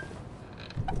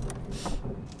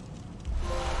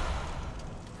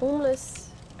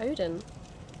 Formless Odin.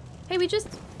 Hey, we just...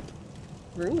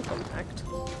 Rune contact.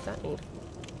 What does that mean?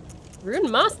 Rune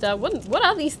Master? What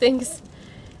are these things?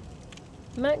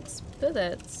 Max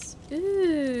bullets.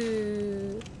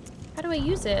 Ooh. How do I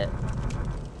use it?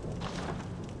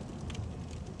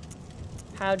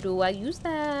 How do I use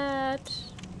that?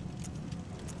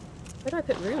 Where do I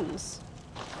put runes?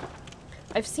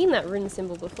 I've seen that rune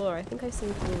symbol before. I think I've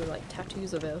seen people with like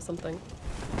tattoos of it or something.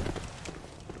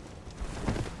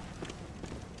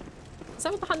 Is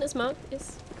that what the Hunter's Mark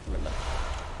is? I can't remember.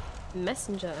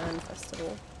 Messenger Urn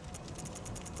Festival.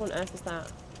 What on earth is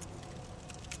that?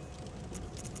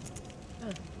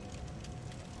 Oh.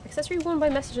 Accessory worn by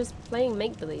messengers playing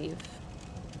make-believe.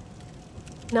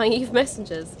 Naive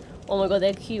messengers. Oh my god,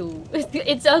 they're cute.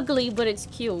 It's ugly, but it's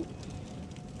cute.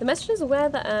 The messengers wear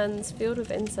the urns filled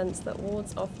with incense that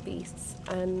wards off beasts,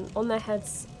 and on their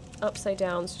heads upside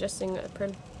down, suggesting a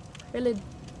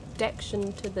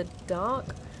predilection to the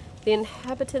dark. The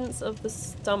inhabitants of the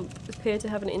stump appear to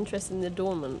have an interest in the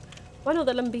adornment. Why not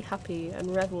let them be happy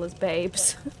and revel as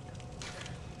babes?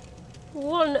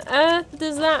 What on earth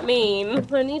does that mean?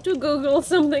 I need to Google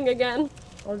something again.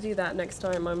 I'll do that next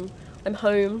time I'm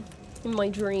home in my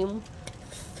dream.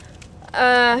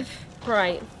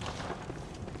 Right.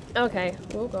 Okay.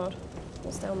 Oh god.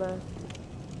 What's down there?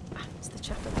 Ah, it's the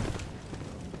chapel.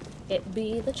 It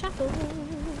be the chapel.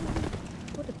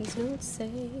 What do these notes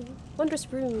say? Wondrous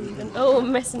rune and oh,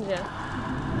 messenger.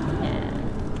 Yeah.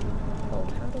 Oh,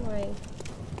 how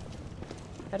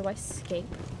do I escape?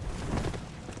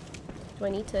 Do I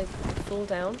need to fall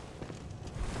down?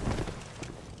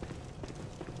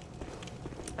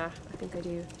 Ah, I think I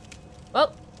do.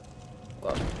 Oh!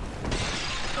 God.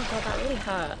 Oh god, that really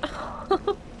hurt.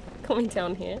 got me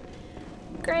down here.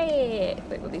 Great!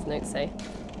 Wait, what these notes say?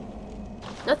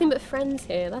 Nothing but friends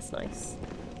here, that's nice.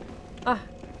 Ah,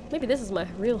 maybe this is my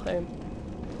real home.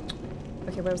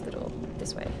 Okay, where's the door?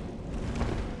 This way.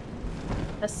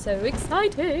 That's so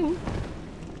exciting!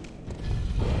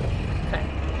 Okay.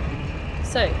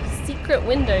 So, secret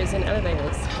windows in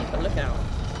elevators. Keep a lookout.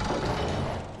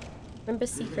 Remember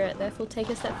secret, therefore take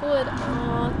a step forward.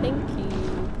 Aw, thank you.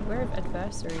 Beware of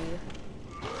adversary.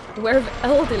 Beware of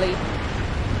elderly.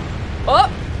 Oh!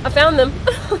 I found them!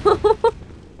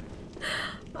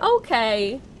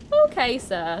 Okay. Okay,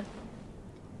 sir.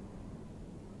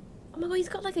 Oh my god, he's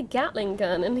got like a Gatling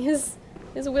gun in his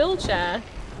wheelchair.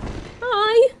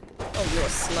 Hi! Oh, you're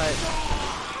slow.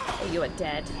 Oh, you are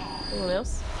dead. Anyone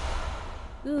else?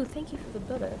 Ooh, thank you for the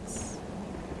bullets.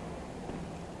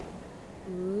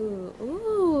 Ooh,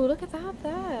 ooh, look at that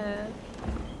there.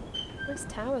 Nice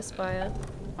tower spire.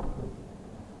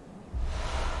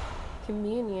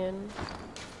 Communion.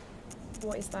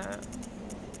 What is that?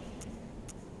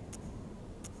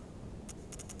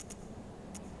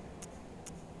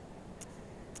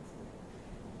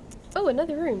 Oh,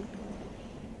 another room.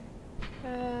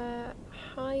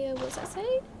 Higher, what's that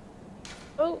say?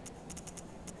 Oh.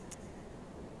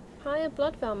 Higher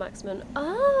blood valve maximum.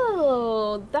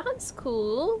 Oh, that's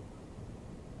cool.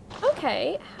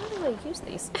 Okay, how do I use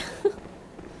these?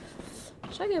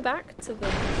 Should I go back to the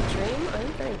dream? I'm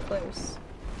very close.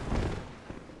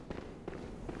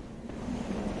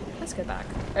 Let's go back.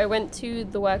 I went to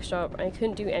the workshop, I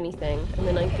couldn't do anything, and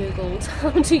then I googled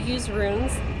how to use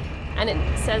runes, and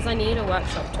it says I need a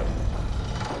workshop tool,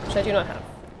 which I do not have.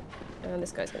 And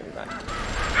this guy's gonna be back.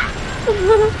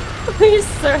 He's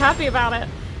so happy about it.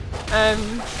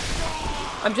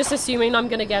 I'm just assuming I'm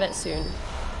gonna get it soon.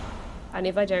 And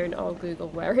if I don't, I'll Google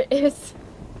where it is.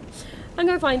 I'm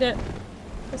gonna find it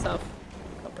myself.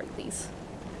 I'll break these.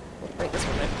 We'll break this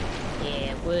one though.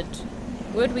 Yeah, wood.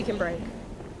 Wood we can break.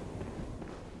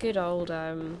 Good old,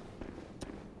 what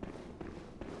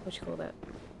do you call that?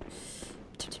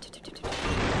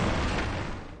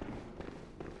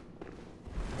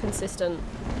 Consistent.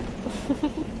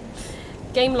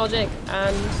 Game logic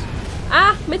and...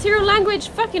 Ah! Material language!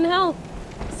 Fucking hell!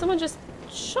 Someone just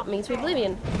shot me to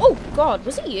oblivion. Oh god,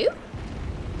 was it you?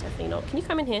 Definitely not. Can you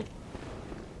come in here?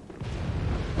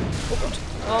 Oh god.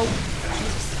 Oh,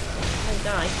 Jesus. I'll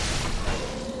die.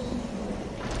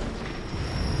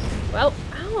 Well,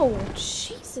 ow!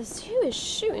 Jesus, who is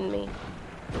shooting me?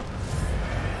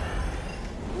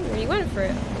 You really went for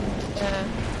it.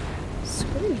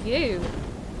 Screw you.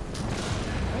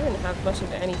 I didn't have much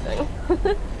of anything.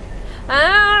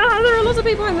 Ah, there are lots of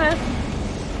people in there.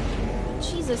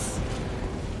 Jesus.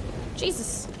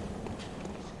 Jesus.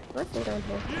 Can I fall down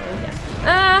here? Oh, yeah.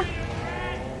 Ah!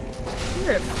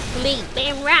 You're a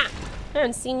fleet-bam rat. I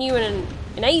haven't seen you in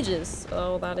ages.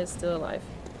 Oh, that is still alive.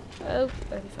 Oh,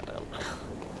 he fell down.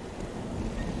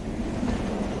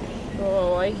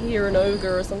 Oh, I hear an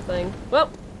ogre or something.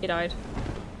 Well, he died.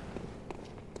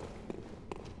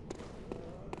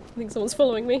 I think someone's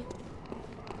following me.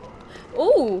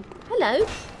 Oh, hello.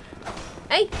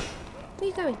 Hey, where are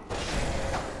you going?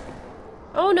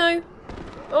 Oh no.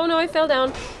 Oh no, I fell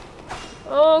down.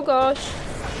 Oh gosh.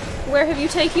 Where have you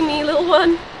taken me, little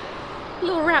one?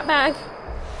 Little rat bag.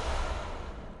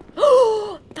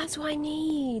 Oh, that's what I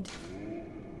need.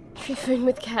 Tree phone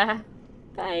with care.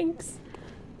 Thanks.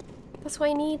 That's what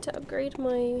I need to upgrade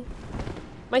my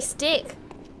stick.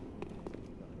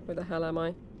 Where the hell am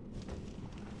I?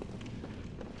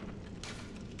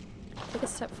 Take a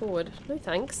step forward. No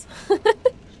thanks.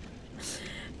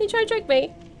 You try to trick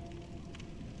me?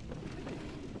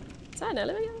 Is that an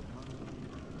elevator?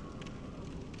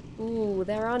 Ooh,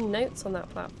 there are notes on that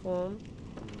platform.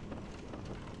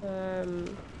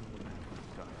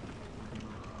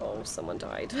 Oh, someone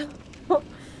died.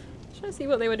 Should I see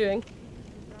what they were doing?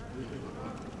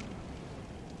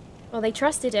 Oh, they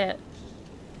trusted it.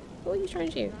 What are you trying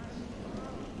to do?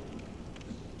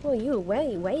 Oh, you were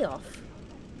way, way off.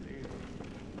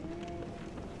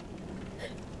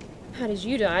 How did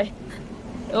you die?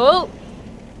 Oh!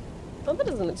 Oh, that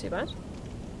doesn't look too bad.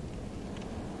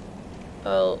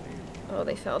 Oh. Oh,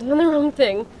 they fell down the wrong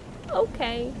thing.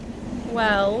 Okay.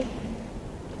 Well.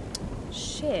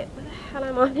 Shit, where the hell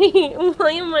am I?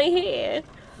 Why am I here?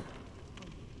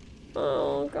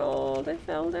 Oh god, I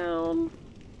fell down.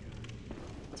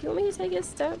 Do you want me to take a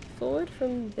step forward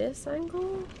from this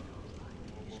angle?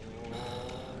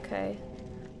 Okay.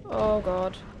 Oh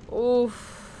god.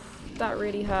 Oof. That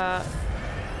really hurt.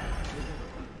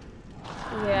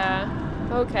 Yeah.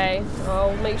 Okay.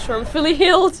 I'll make sure I'm fully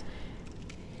healed.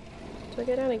 Do I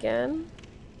go down again?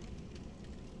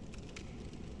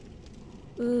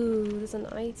 Ooh, there's an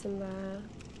item there.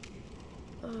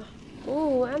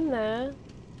 Oh, and there.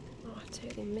 Oh, I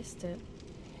totally missed it.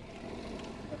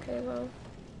 Okay, well.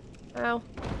 Ow.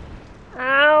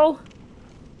 Ow!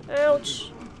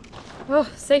 Ouch! Oh,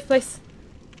 safe place.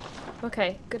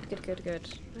 Okay, good, good, good,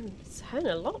 good. It's having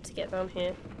a lot to get down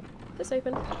here. This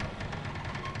open.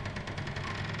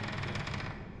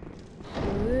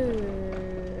 Ooh.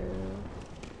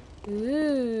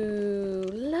 Ooh,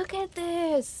 look at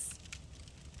this!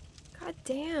 God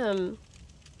damn.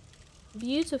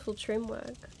 Beautiful trim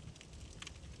work.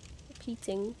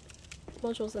 Repeating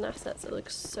modules and assets. It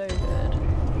looks so good.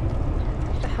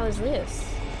 What the hell is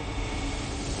this?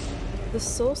 The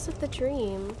source of the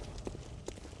dream.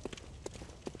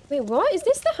 Wait, what? Is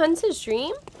this the hunter's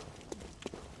dream?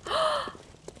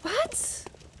 What?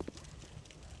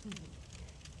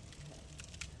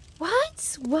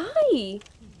 What? Why?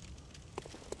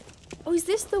 Oh, is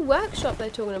this the workshop they're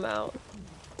talking about?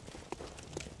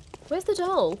 Where's the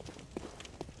doll?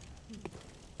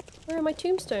 Where are my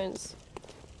tombstones?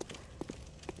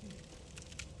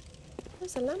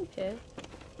 There's a lamp here.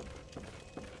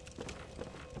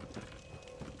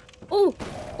 Oh!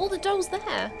 All the dolls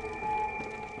there!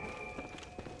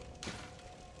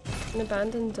 An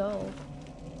abandoned doll.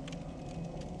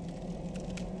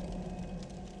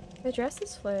 Her dress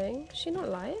is flowing. Is she not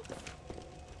live?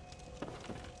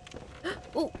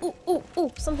 Oh, oh, oh,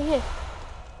 oh! Something here.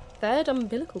 Third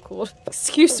umbilical cord.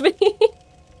 Excuse me.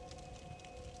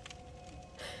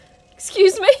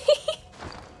 Excuse me.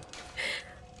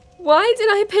 Why did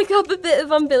I pick up a bit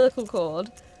of umbilical cord?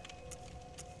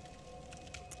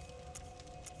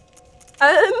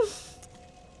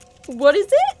 What is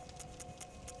it?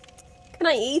 Can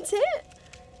I eat it?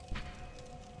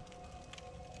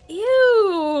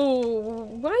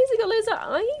 Ew! Why has it got loads of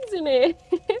eyes in it?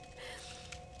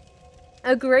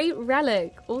 A great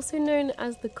relic, also known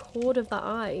as the cord of the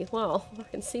eye. Well, I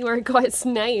can see where it got its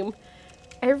name.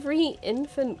 Every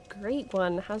infant great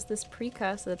one has this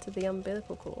precursor to the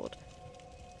umbilical cord.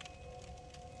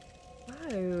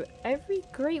 Wow, every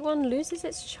great one loses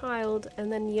its child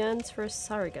and then yearns for a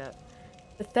surrogate.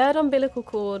 The third umbilical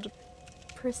cord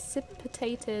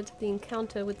precipitated the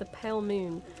encounter with the pale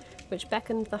moon, which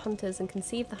beckoned the hunters and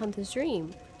conceived the hunter's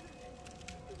dream.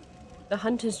 The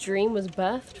hunter's dream was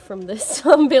birthed from this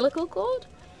umbilical cord?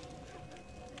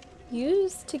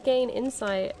 Used to gain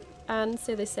insight, and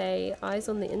so they say, eyes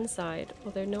on the inside,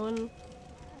 although no one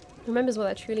remembers what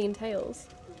that truly entails.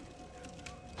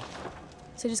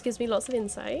 So it just gives me lots of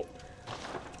insight.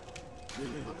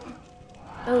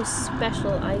 Oh,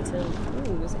 special item.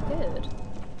 Ooh, is it good?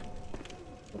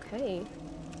 Okay.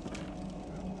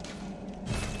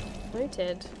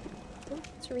 Noted. Oh,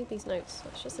 to read these notes.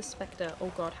 It's just a spectre.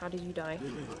 Oh god, how did you die?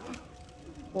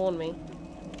 Warn me.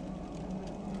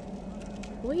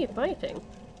 Who are you fighting?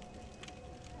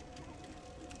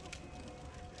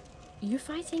 You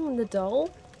fighting the doll?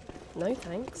 No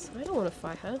thanks. I don't want to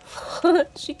fight her.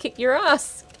 She kicked your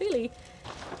ass, clearly.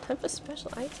 Time for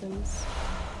special items.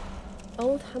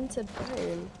 Old hunter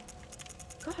bone.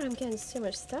 God, I'm getting so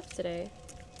much stuff today.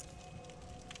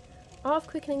 Art of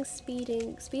quickening,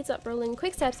 speeding, speeds up rolling,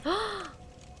 quick steps.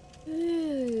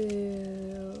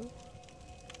 Ooh.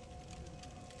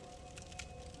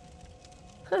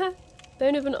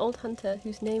 Bone of an old hunter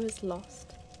whose name is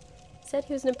lost. Said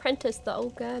he was an apprentice to the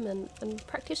Old Yharnam and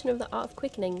practitioner of the art of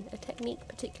quickening, a technique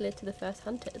particular to the first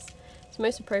hunters. It's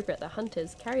most appropriate that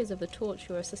hunters, carriers of the torch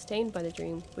who are sustained by the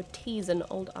dream, would tease an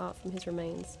old art from his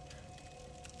remains.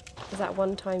 Is that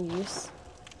one-time use?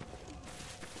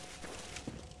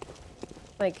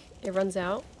 Like, it runs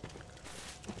out?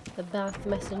 The bath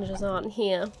messengers aren't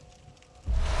here.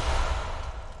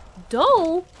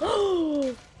 Doll?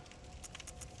 Oh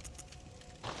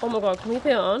my god, can we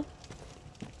put it on?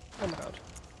 Oh my god.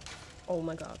 Oh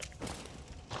my god.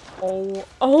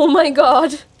 Oh my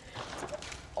god.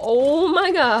 Oh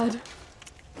my god.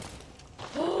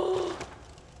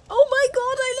 Oh my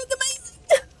god, I look amazing.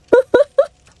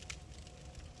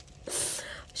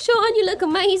 Sean, you look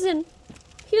amazing.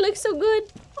 You look so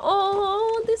good.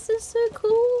 Oh, this is so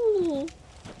cool.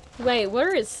 Wait, what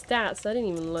are his stats? I didn't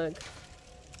even look.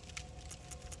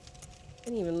 I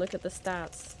didn't even look at the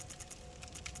stats.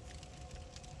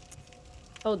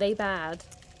 Oh, they bad.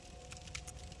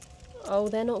 Oh,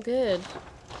 they're not good.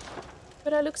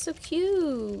 But I look so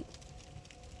cute.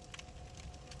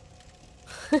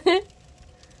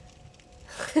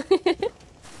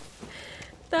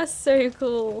 That's so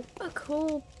cool. A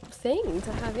cool thing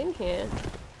to have in here.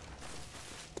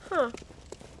 Huh.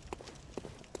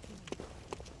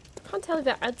 Can't tell if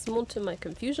that adds more to my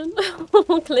confusion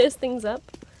or clears things up.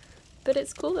 But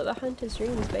it's cool that the hunter's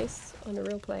dream is based on a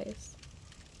real place.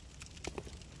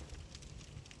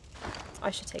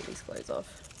 I should take these clothes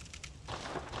off.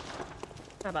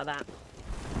 How about that?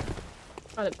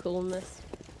 I look cool in this.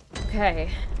 Okay.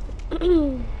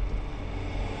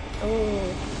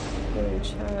 Oh, in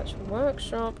church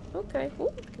workshop. Okay. Ooh,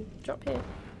 I can drop here.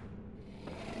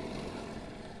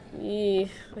 Yeah,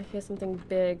 I hear something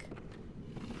big.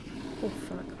 Oh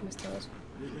fuck, I almost died.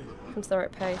 Comes the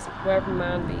right pace. Where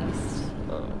man beast.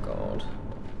 Oh god.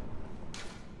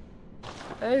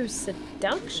 Oh,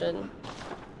 seduction.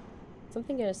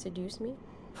 Something gonna seduce me?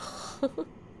 How do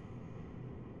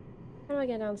I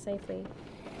get down safely?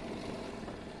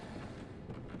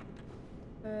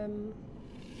 I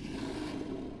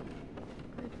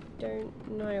don't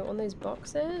know. On those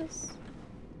boxes?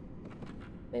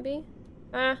 Maybe?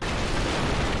 Ah!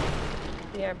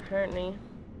 Yeah, apparently.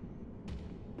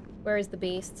 Where is the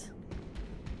beast?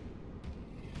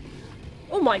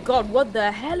 Oh my god, what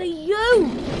the hell are you?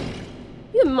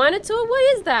 You a minotaur? What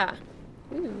is that?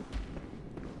 Ooh.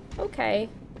 Okay.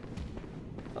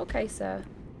 Okay, sir.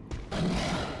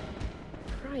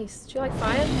 Christ, do you like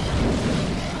fire?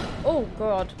 Oh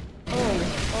god.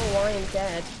 Oh, I am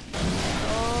dead.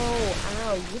 Oh,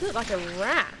 ow, you look like a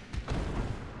rat.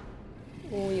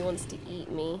 Oh, he wants to eat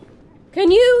me.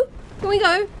 Can you? Can we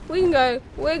go? We can go.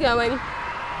 We're going.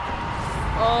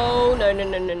 Oh, no, no,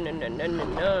 no, no, no, no, no, no,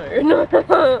 no,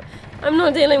 no. I'm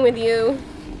not dealing with you.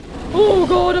 Oh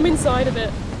god, I'm inside of it.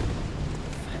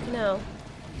 Fucking hell.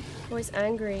 Oh, he's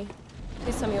angry.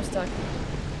 Please tell me you're stuck.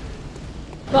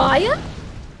 Fire?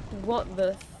 What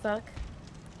the fuck?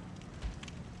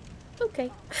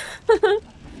 Okay.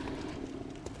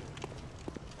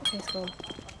 Okay, it's gone.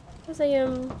 There's a,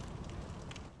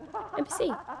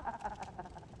 NPC.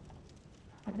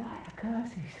 A night of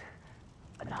curses.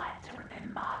 A night to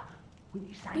remember.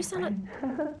 You sound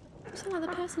like the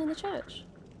person in the church.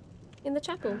 In the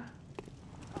chapel.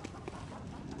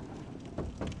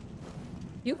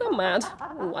 You got mad.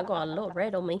 Ooh, I got a lot of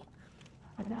red on me.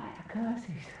 A night of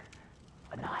curses.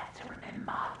 A night to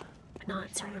remember. A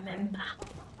night to remember.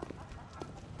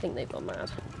 I think they've gone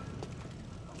mad.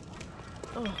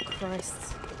 Oh,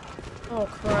 Christ. Oh,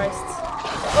 Christ.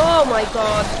 Oh, my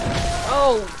God.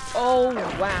 Oh,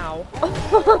 wow.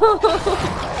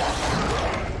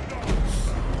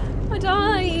 I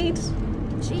died.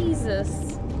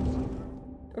 Jesus.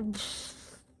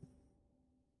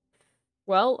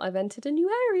 Well, I've entered a new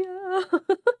area.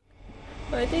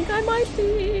 I think I might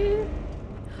be.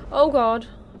 Oh, God. I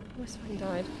almost fucking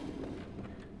died.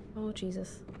 Oh,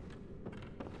 Jesus.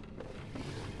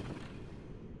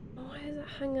 Why does it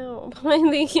hang out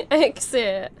behind the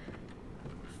exit?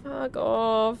 Fuck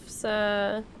off,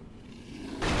 sir.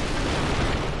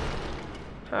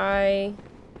 Hi.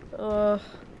 Oh.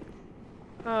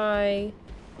 Hi.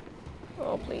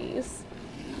 Oh, please.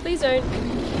 Please don't.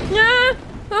 Ah!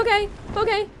 Okay.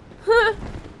 Okay.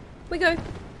 We go.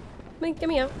 Get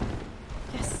me out.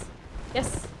 Yes.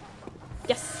 Yes.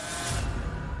 Yes.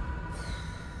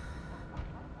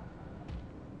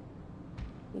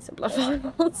 Need some blood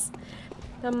vials.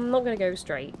 I'm not gonna go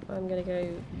straight. I'm gonna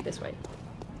go this way.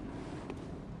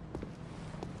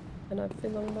 And I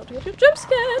feel I'm about to get jump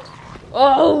scared.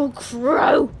 Oh,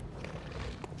 crow!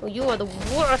 Oh, you are the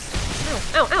worst. Ow!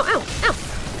 Ow! Ow! Ow! Ow!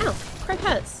 Ow! Crow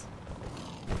hurts.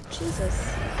 Jesus.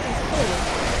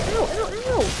 Ow! Ow!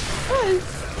 Ow! Oh!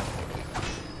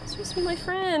 It's supposed to be my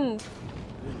friend.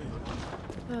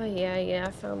 Oh yeah,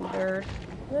 I found the bird.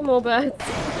 No more birds.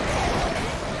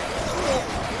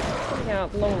 Check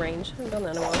out long range. I haven't done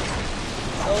that in a while.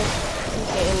 Oh, I'm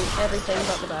getting everything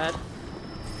but the bird.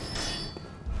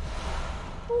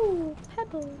 Ooh,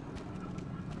 pebble.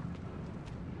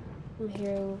 I'm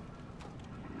hearing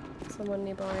someone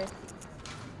nearby.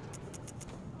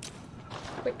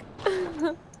 Quick.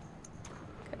 Okay,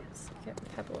 let's get the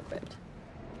pebble equipped.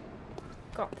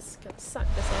 God, this is gonna suck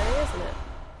this area, isn't it?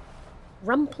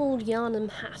 Rumpled Yharnam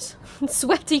hat.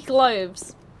 Sweaty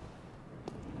clothes.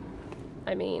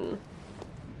 I mean...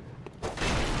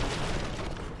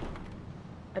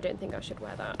 I don't think I should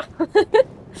wear that.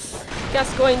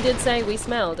 Gascoigne did say we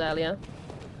smelled earlier.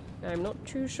 I'm not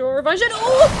too sure if I should-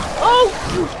 Oh! Oh!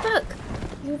 You fuck!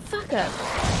 You fucker!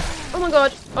 Oh my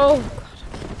god! Oh god.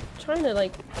 I'm trying to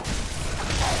like...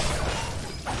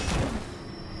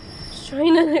 Just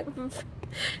trying to...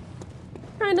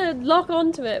 trying to lock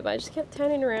onto it, but I just kept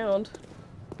turning around.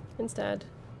 Instead.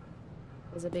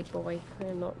 There's a big boy. I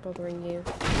am not bothering you.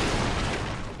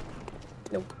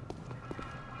 Nope.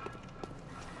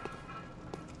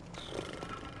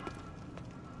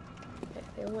 Okay,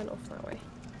 they all went off that way.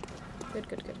 Good,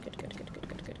 good, good, good, good, good, good,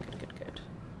 good, good, good, good, good.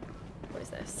 What is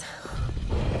this?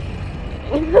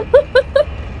 leaving.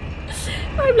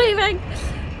 I'm leaving!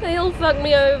 They all fucked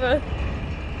me over.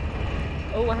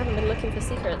 Oh, I haven't been looking for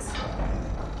secrets.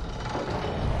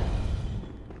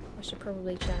 I should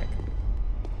probably check.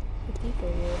 The people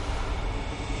ward.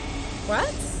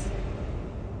 What?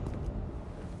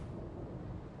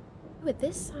 Oh, at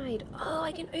this side. Oh,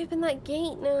 I can open that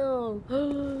gate now.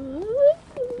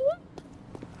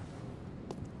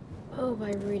 Oh,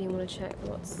 I really want to check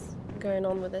what's going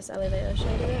on with this elevator. Should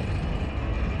I do it?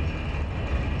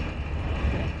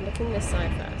 Okay, looking this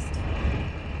side first.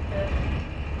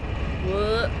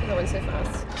 Whoa, that went so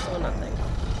fast. Saw nothing.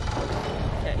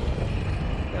 Okay.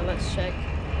 Now let's check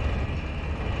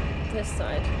this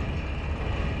side.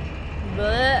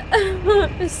 Blech.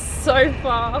 It's so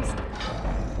fast.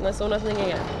 And I saw nothing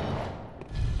again.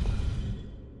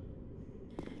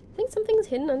 I think something's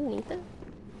hidden underneath it.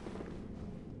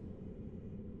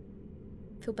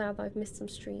 I feel bad that I've missed some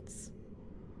streets.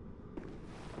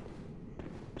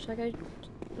 Should I go?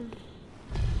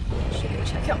 Should go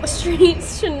check out the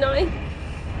streets, shouldn't I?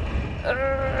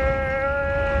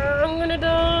 I'm gonna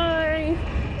die!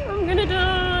 I'm gonna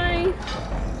die!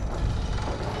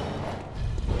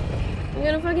 I'm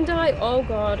gonna fucking die! Oh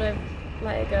god, I've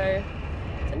let it go.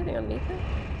 Is anything underneath it?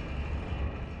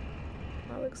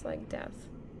 That looks like death.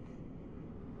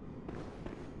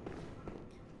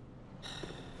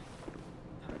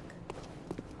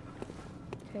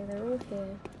 Okay, they're all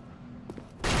here.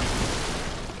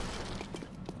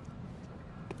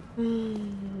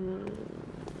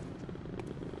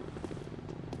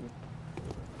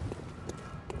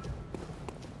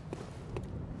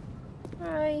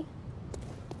 Hi.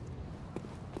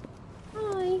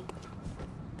 Hi.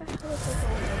 The hell is this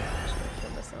all about? I should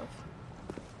kill myself.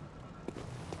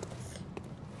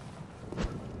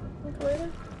 Wanna come over?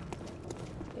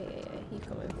 Yeah, you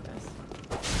come over first.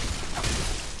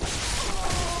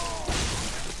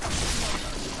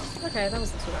 Okay, that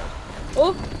wasn't too bad.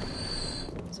 Oh!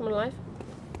 Someone alive?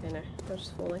 Okay, no, they're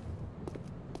just falling.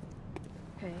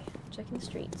 Okay, checking the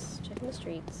streets, checking the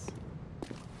streets.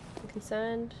 I'm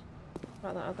concerned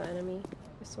about that other enemy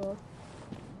I saw.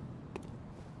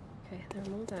 Okay, there are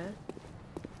more there.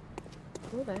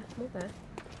 More there, more there.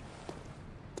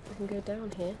 I can go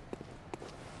down here.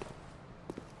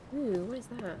 Ooh, what is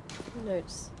that?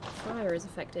 Notes. Fire is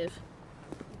effective.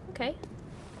 Okay.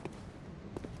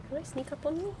 Can I sneak up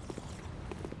on you?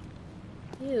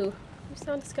 Ew, you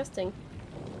sound disgusting.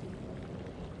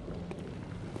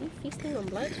 Are you feasting on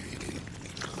blood?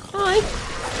 Hi!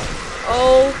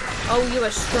 Oh, you are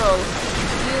strong.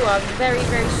 You are very,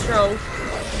 very strong.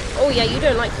 Oh yeah, you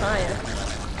don't like fire.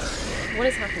 What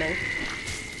is happening?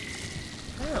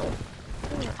 Ow.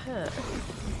 Oh, that hurt.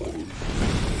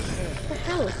 What the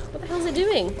hell? What the hell is it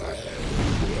doing?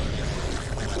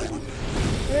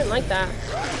 I don't like that.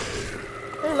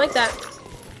 I don't like that.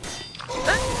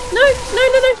 Ah, no!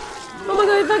 Oh my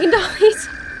god, I fucking died!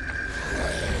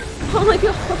 Oh my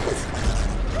god!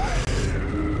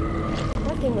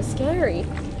 That thing was scary.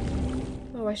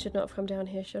 Oh, I should not have come down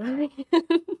here, should I?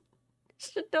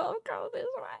 Should not have come this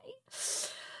way.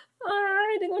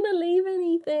 I didn't want to leave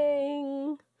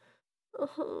anything.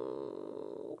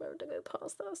 Oh, I'm going to go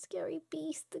past that scary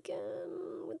beast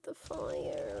again with the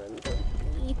fire and the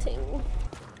eating.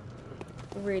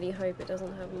 Really hope it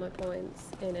doesn't have my points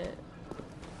in it.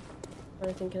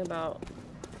 I'm thinking about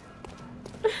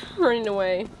running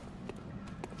away.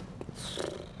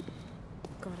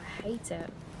 God, I hate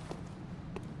it.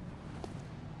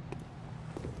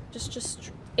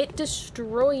 It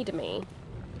destroyed me.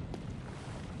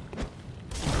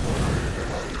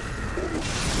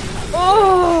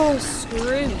 Oh,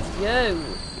 screw you.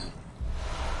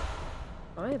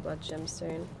 Buy a blood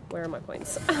gemstone. Where are my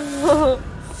points?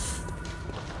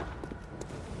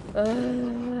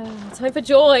 Time for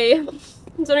joy.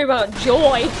 It's only about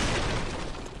joy.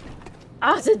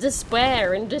 Utter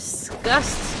despair and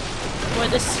disgust for a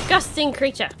disgusting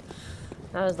creature.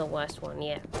 That was the worst one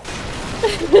yet.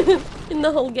 In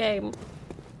the whole game.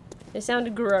 It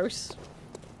sounded gross.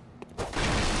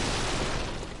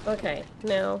 Okay,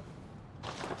 now.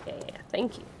 Yeah,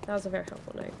 thank you. That was a very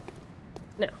helpful note.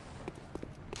 Now.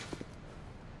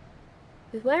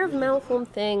 Beware of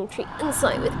malformed thing. Treat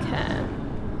insight with care.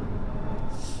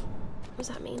 What does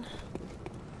that mean?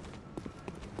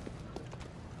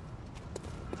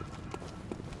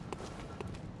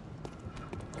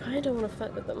 I don't want to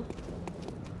fight with them.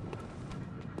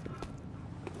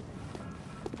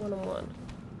 One-on-one.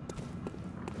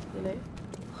 You know?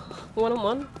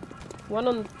 One-on-one?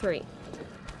 1-on-3.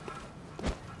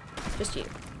 Just you.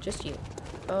 Just you.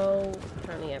 Oh,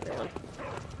 apparently everyone.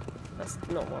 That's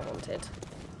not what I wanted.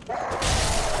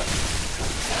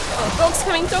 Oh, dog's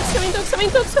coming, dog's coming, dog's coming,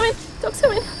 dog's coming, dog's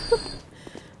coming.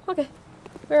 Okay,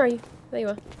 where are you? There you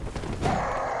are.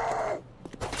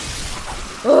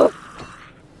 Oh!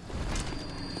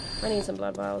 I need some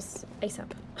blood vials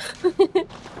ASAP.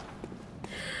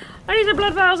 I need some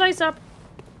blood vials ASAP.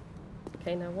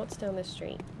 Okay, now what's down this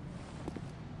street?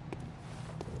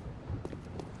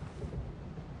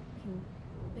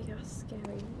 Big ass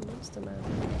scary monster man.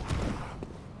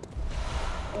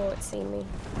 Oh, it's seen me.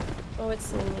 Oh, it's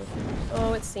seen me.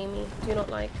 Oh, it's seen me. Do not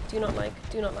like, do not like,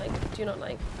 do not like, do not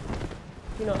like,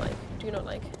 do not like, do not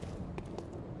like.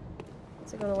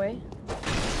 Has it gone away?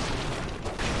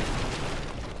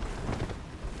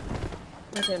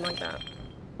 I didn't like that.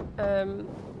 I've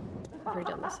already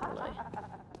done this, haven't I?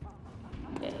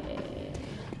 Yeah.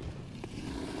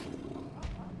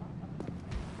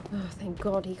 Oh, thank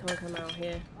God he can't come out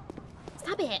here.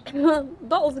 Stop it!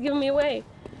 Bottles are giving me away!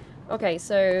 Okay,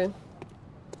 so...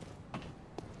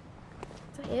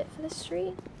 Is that it for this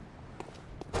street?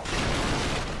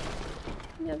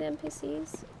 Any other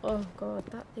NPCs? Oh God,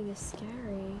 that thing is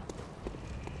scary.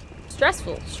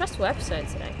 Stressful episode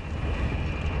today.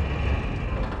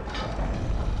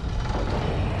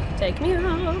 Take me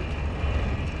out!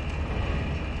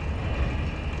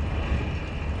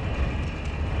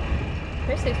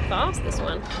 Very so fast, this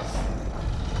one.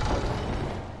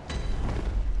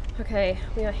 Okay,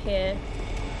 we are here.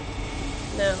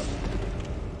 Now,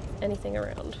 anything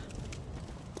around.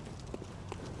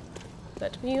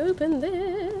 Let me open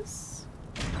this.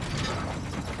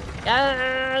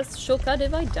 Yes! Shortcut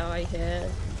if I die here.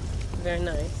 Very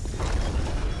nice.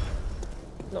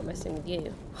 Not messing with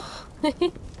you.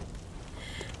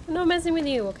 I'm not messing with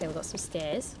you. Okay, we've got some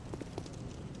stairs.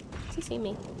 Does he see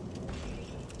me?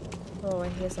 Oh, I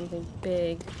hear something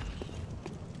big.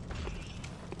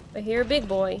 I hear a big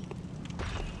boy.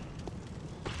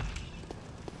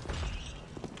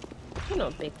 You're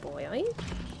not a big boy, are you?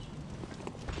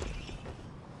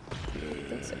 I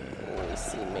think so. Oh, he's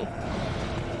seen me.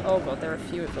 Oh God, there are a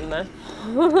few of them there.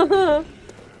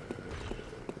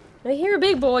 I hear a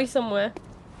big boy somewhere.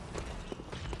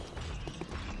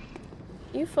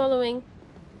 You following?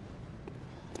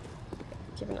 Okay,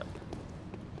 giving up.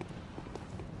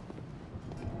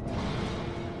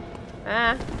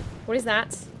 Ah, what is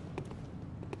that?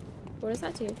 What does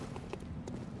that do?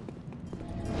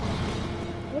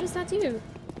 What does that do?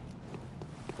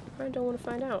 I don't want to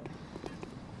find out.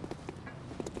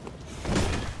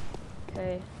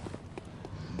 Okay.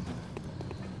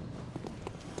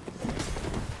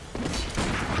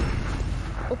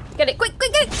 Oh, get it! Quick,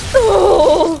 quick, get it!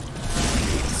 Oh!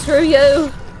 Screw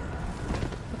you!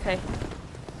 Okay.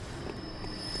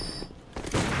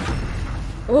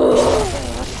 Oh!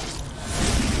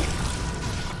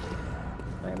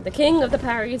 I am the king of the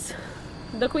parries.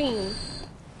 The queen.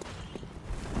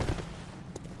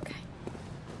 Okay.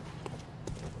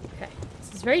 Okay.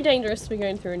 This is very dangerous to be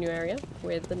going through a new area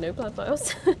with the no blood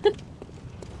vials. I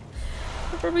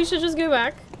probably should just go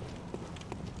back.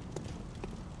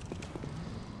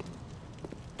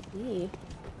 Eee.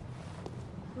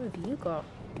 What have you got?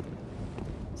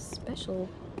 Special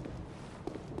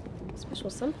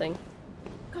something.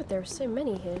 God, there are so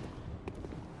many here.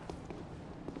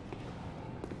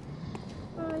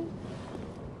 Bye.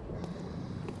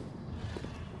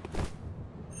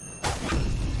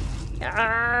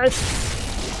 Yes!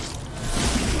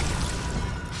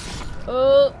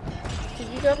 Oh, did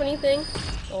you drop anything?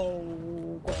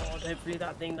 Oh God, hopefully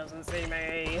that thing doesn't see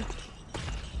me.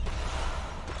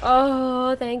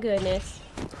 Oh, thank goodness.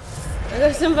 I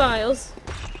got some vials.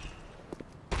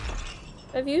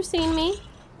 Have you seen me?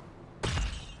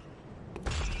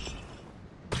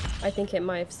 I think it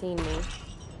might have seen me.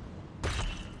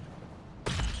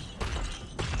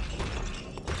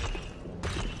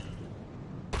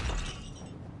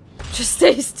 Just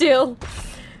stay still.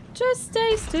 Just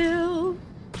stay still.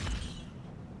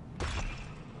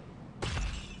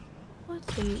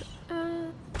 What on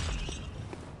earth?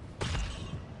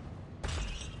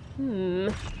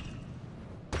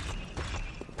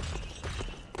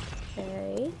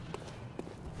 Okay.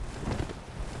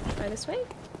 Try this way.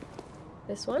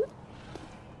 This one.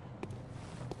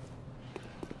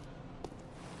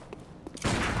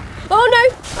 Oh no!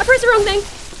 I pressed the wrong thing!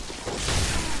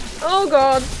 Oh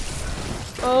God.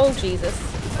 Oh Jesus.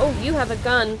 Oh, you have a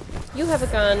gun. You have a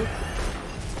gun.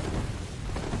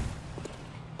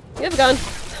 You have a gun.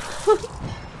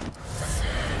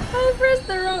 I pressed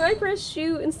the wrong. I pressed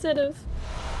shoot instead of.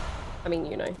 I mean,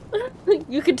 you know.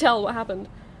 You could tell what happened.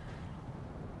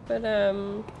 But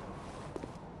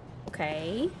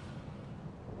okay.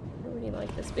 I don't really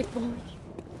like this big boy.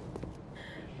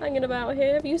 hanging about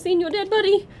here. Have you seen your dead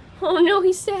buddy? Oh no,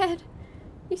 he's sad.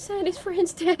 He's sad his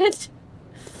friend's dead.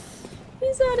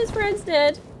 He's sad his friend's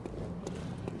dead.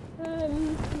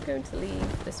 I'm going to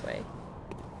leave this way.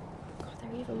 God,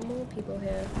 there are even more people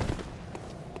here.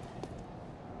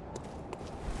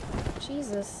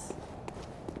 Jesus.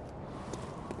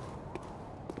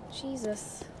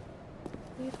 Jesus.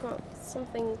 We've got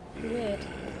something weird.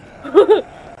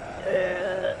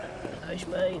 Hush,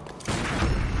 mate.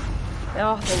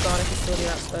 Oh, thank God I can still do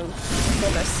that to them.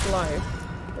 Oh, they're slow.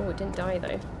 Oh, it didn't die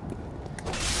though.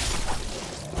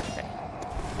 Okay.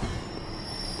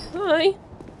 Hi.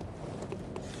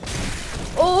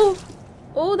 Oh!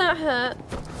 Oh, that hurt.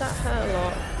 That hurt a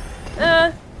lot.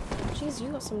 Jeez, you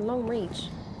got some long reach.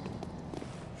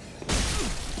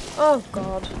 Oh,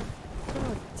 God.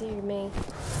 Oh, dear me.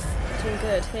 Doing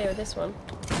good here with this one.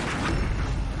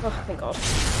 Oh, thank God.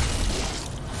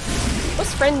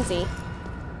 What's frenzy?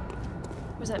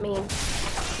 What does that mean?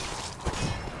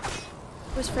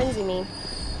 What does frenzy mean?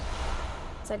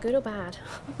 Is that good or bad?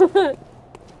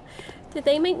 Did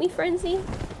they make me frenzy?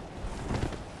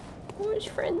 What does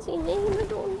frenzy mean? I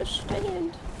don't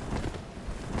understand.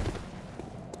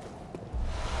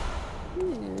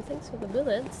 Ooh, thanks for the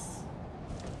bullets.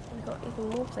 I've got even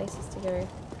more places to go.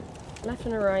 Left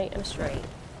and a right and a straight.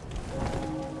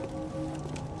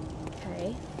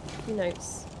 Okay. Few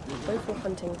notes. Woeful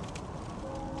hunting.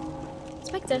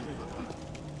 Spectre!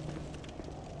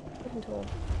 Open door.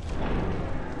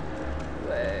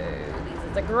 Whoa, these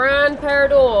are the grand pair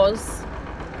of doors.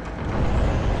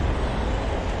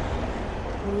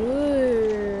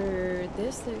 Ooh,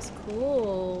 this looks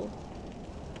cool.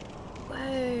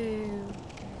 Whoa.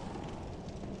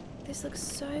 This looks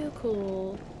so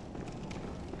cool.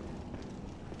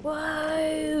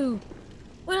 Whoa!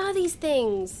 What are these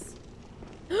things?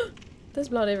 There's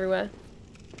blood everywhere.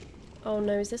 Oh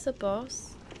no, is this a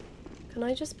boss? Can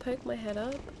I just poke my head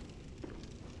up?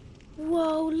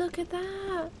 Whoa, look at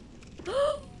that!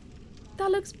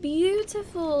 That looks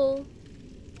beautiful!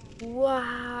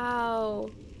 Wow!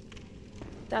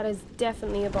 That is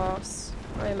definitely a boss.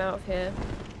 I am out of here.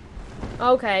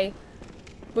 Okay.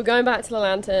 We're going back to the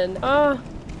lantern. Ah,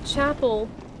 chapel.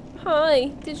 Hi,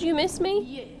 did you miss me?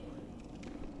 Yeah.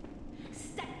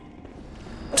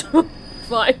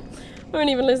 Fine. I won't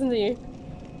even listen to you.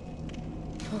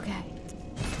 Okay.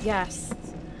 Yes.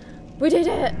 We did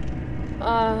it!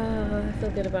 I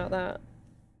feel good about that.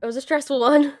 It was a stressful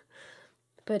one.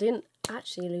 But I didn't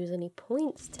actually lose any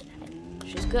points today,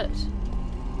 which is good.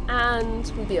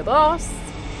 And we'll be a boss.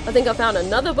 I think I found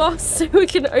another boss, so we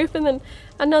can open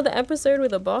another episode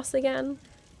with a boss again.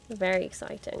 Very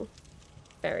exciting.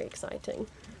 Very exciting.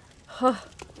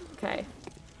 Okay.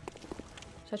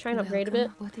 Should I try and upgrade a bit?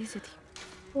 What is it?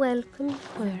 Welcome.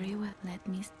 Very well. Let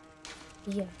me.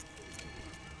 Yeah.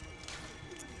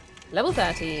 Level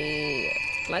 30.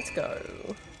 Let's go.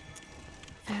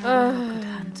 Farewell, good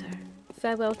hunter.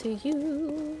 Farewell to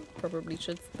you. Probably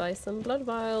should buy some blood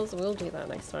vials. We'll do that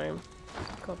next time.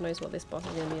 God knows what this boss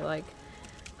is going to be like.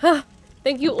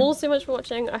 Thank you all so much for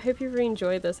watching. I hope you really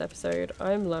enjoyed this episode.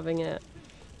 I'm loving it.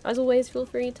 As always, feel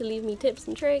free to leave me tips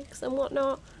and tricks and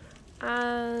whatnot.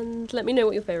 And let me know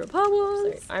what your favourite part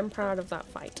was. So I'm proud of that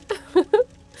fight.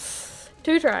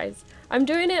 2 tries. I'm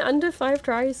doing it under 5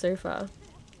 tries so far.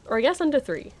 Or I guess under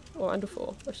 3. Or under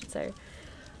 4, I should say.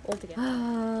 Altogether.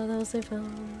 Ah, that was so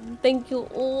fun. Thank you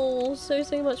all so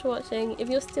much for watching. If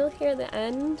you're still here at the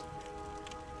end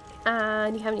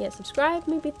and you haven't yet subscribed,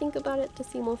 maybe think about it to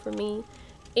see more from me.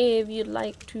 If you'd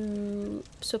like to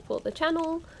support the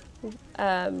channel,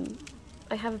 I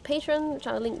have a Patreon, which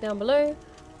I'll link down below.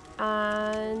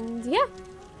 And yeah,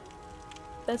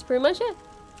 that's pretty much it.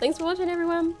 Thanks for watching,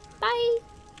 everyone. Bye!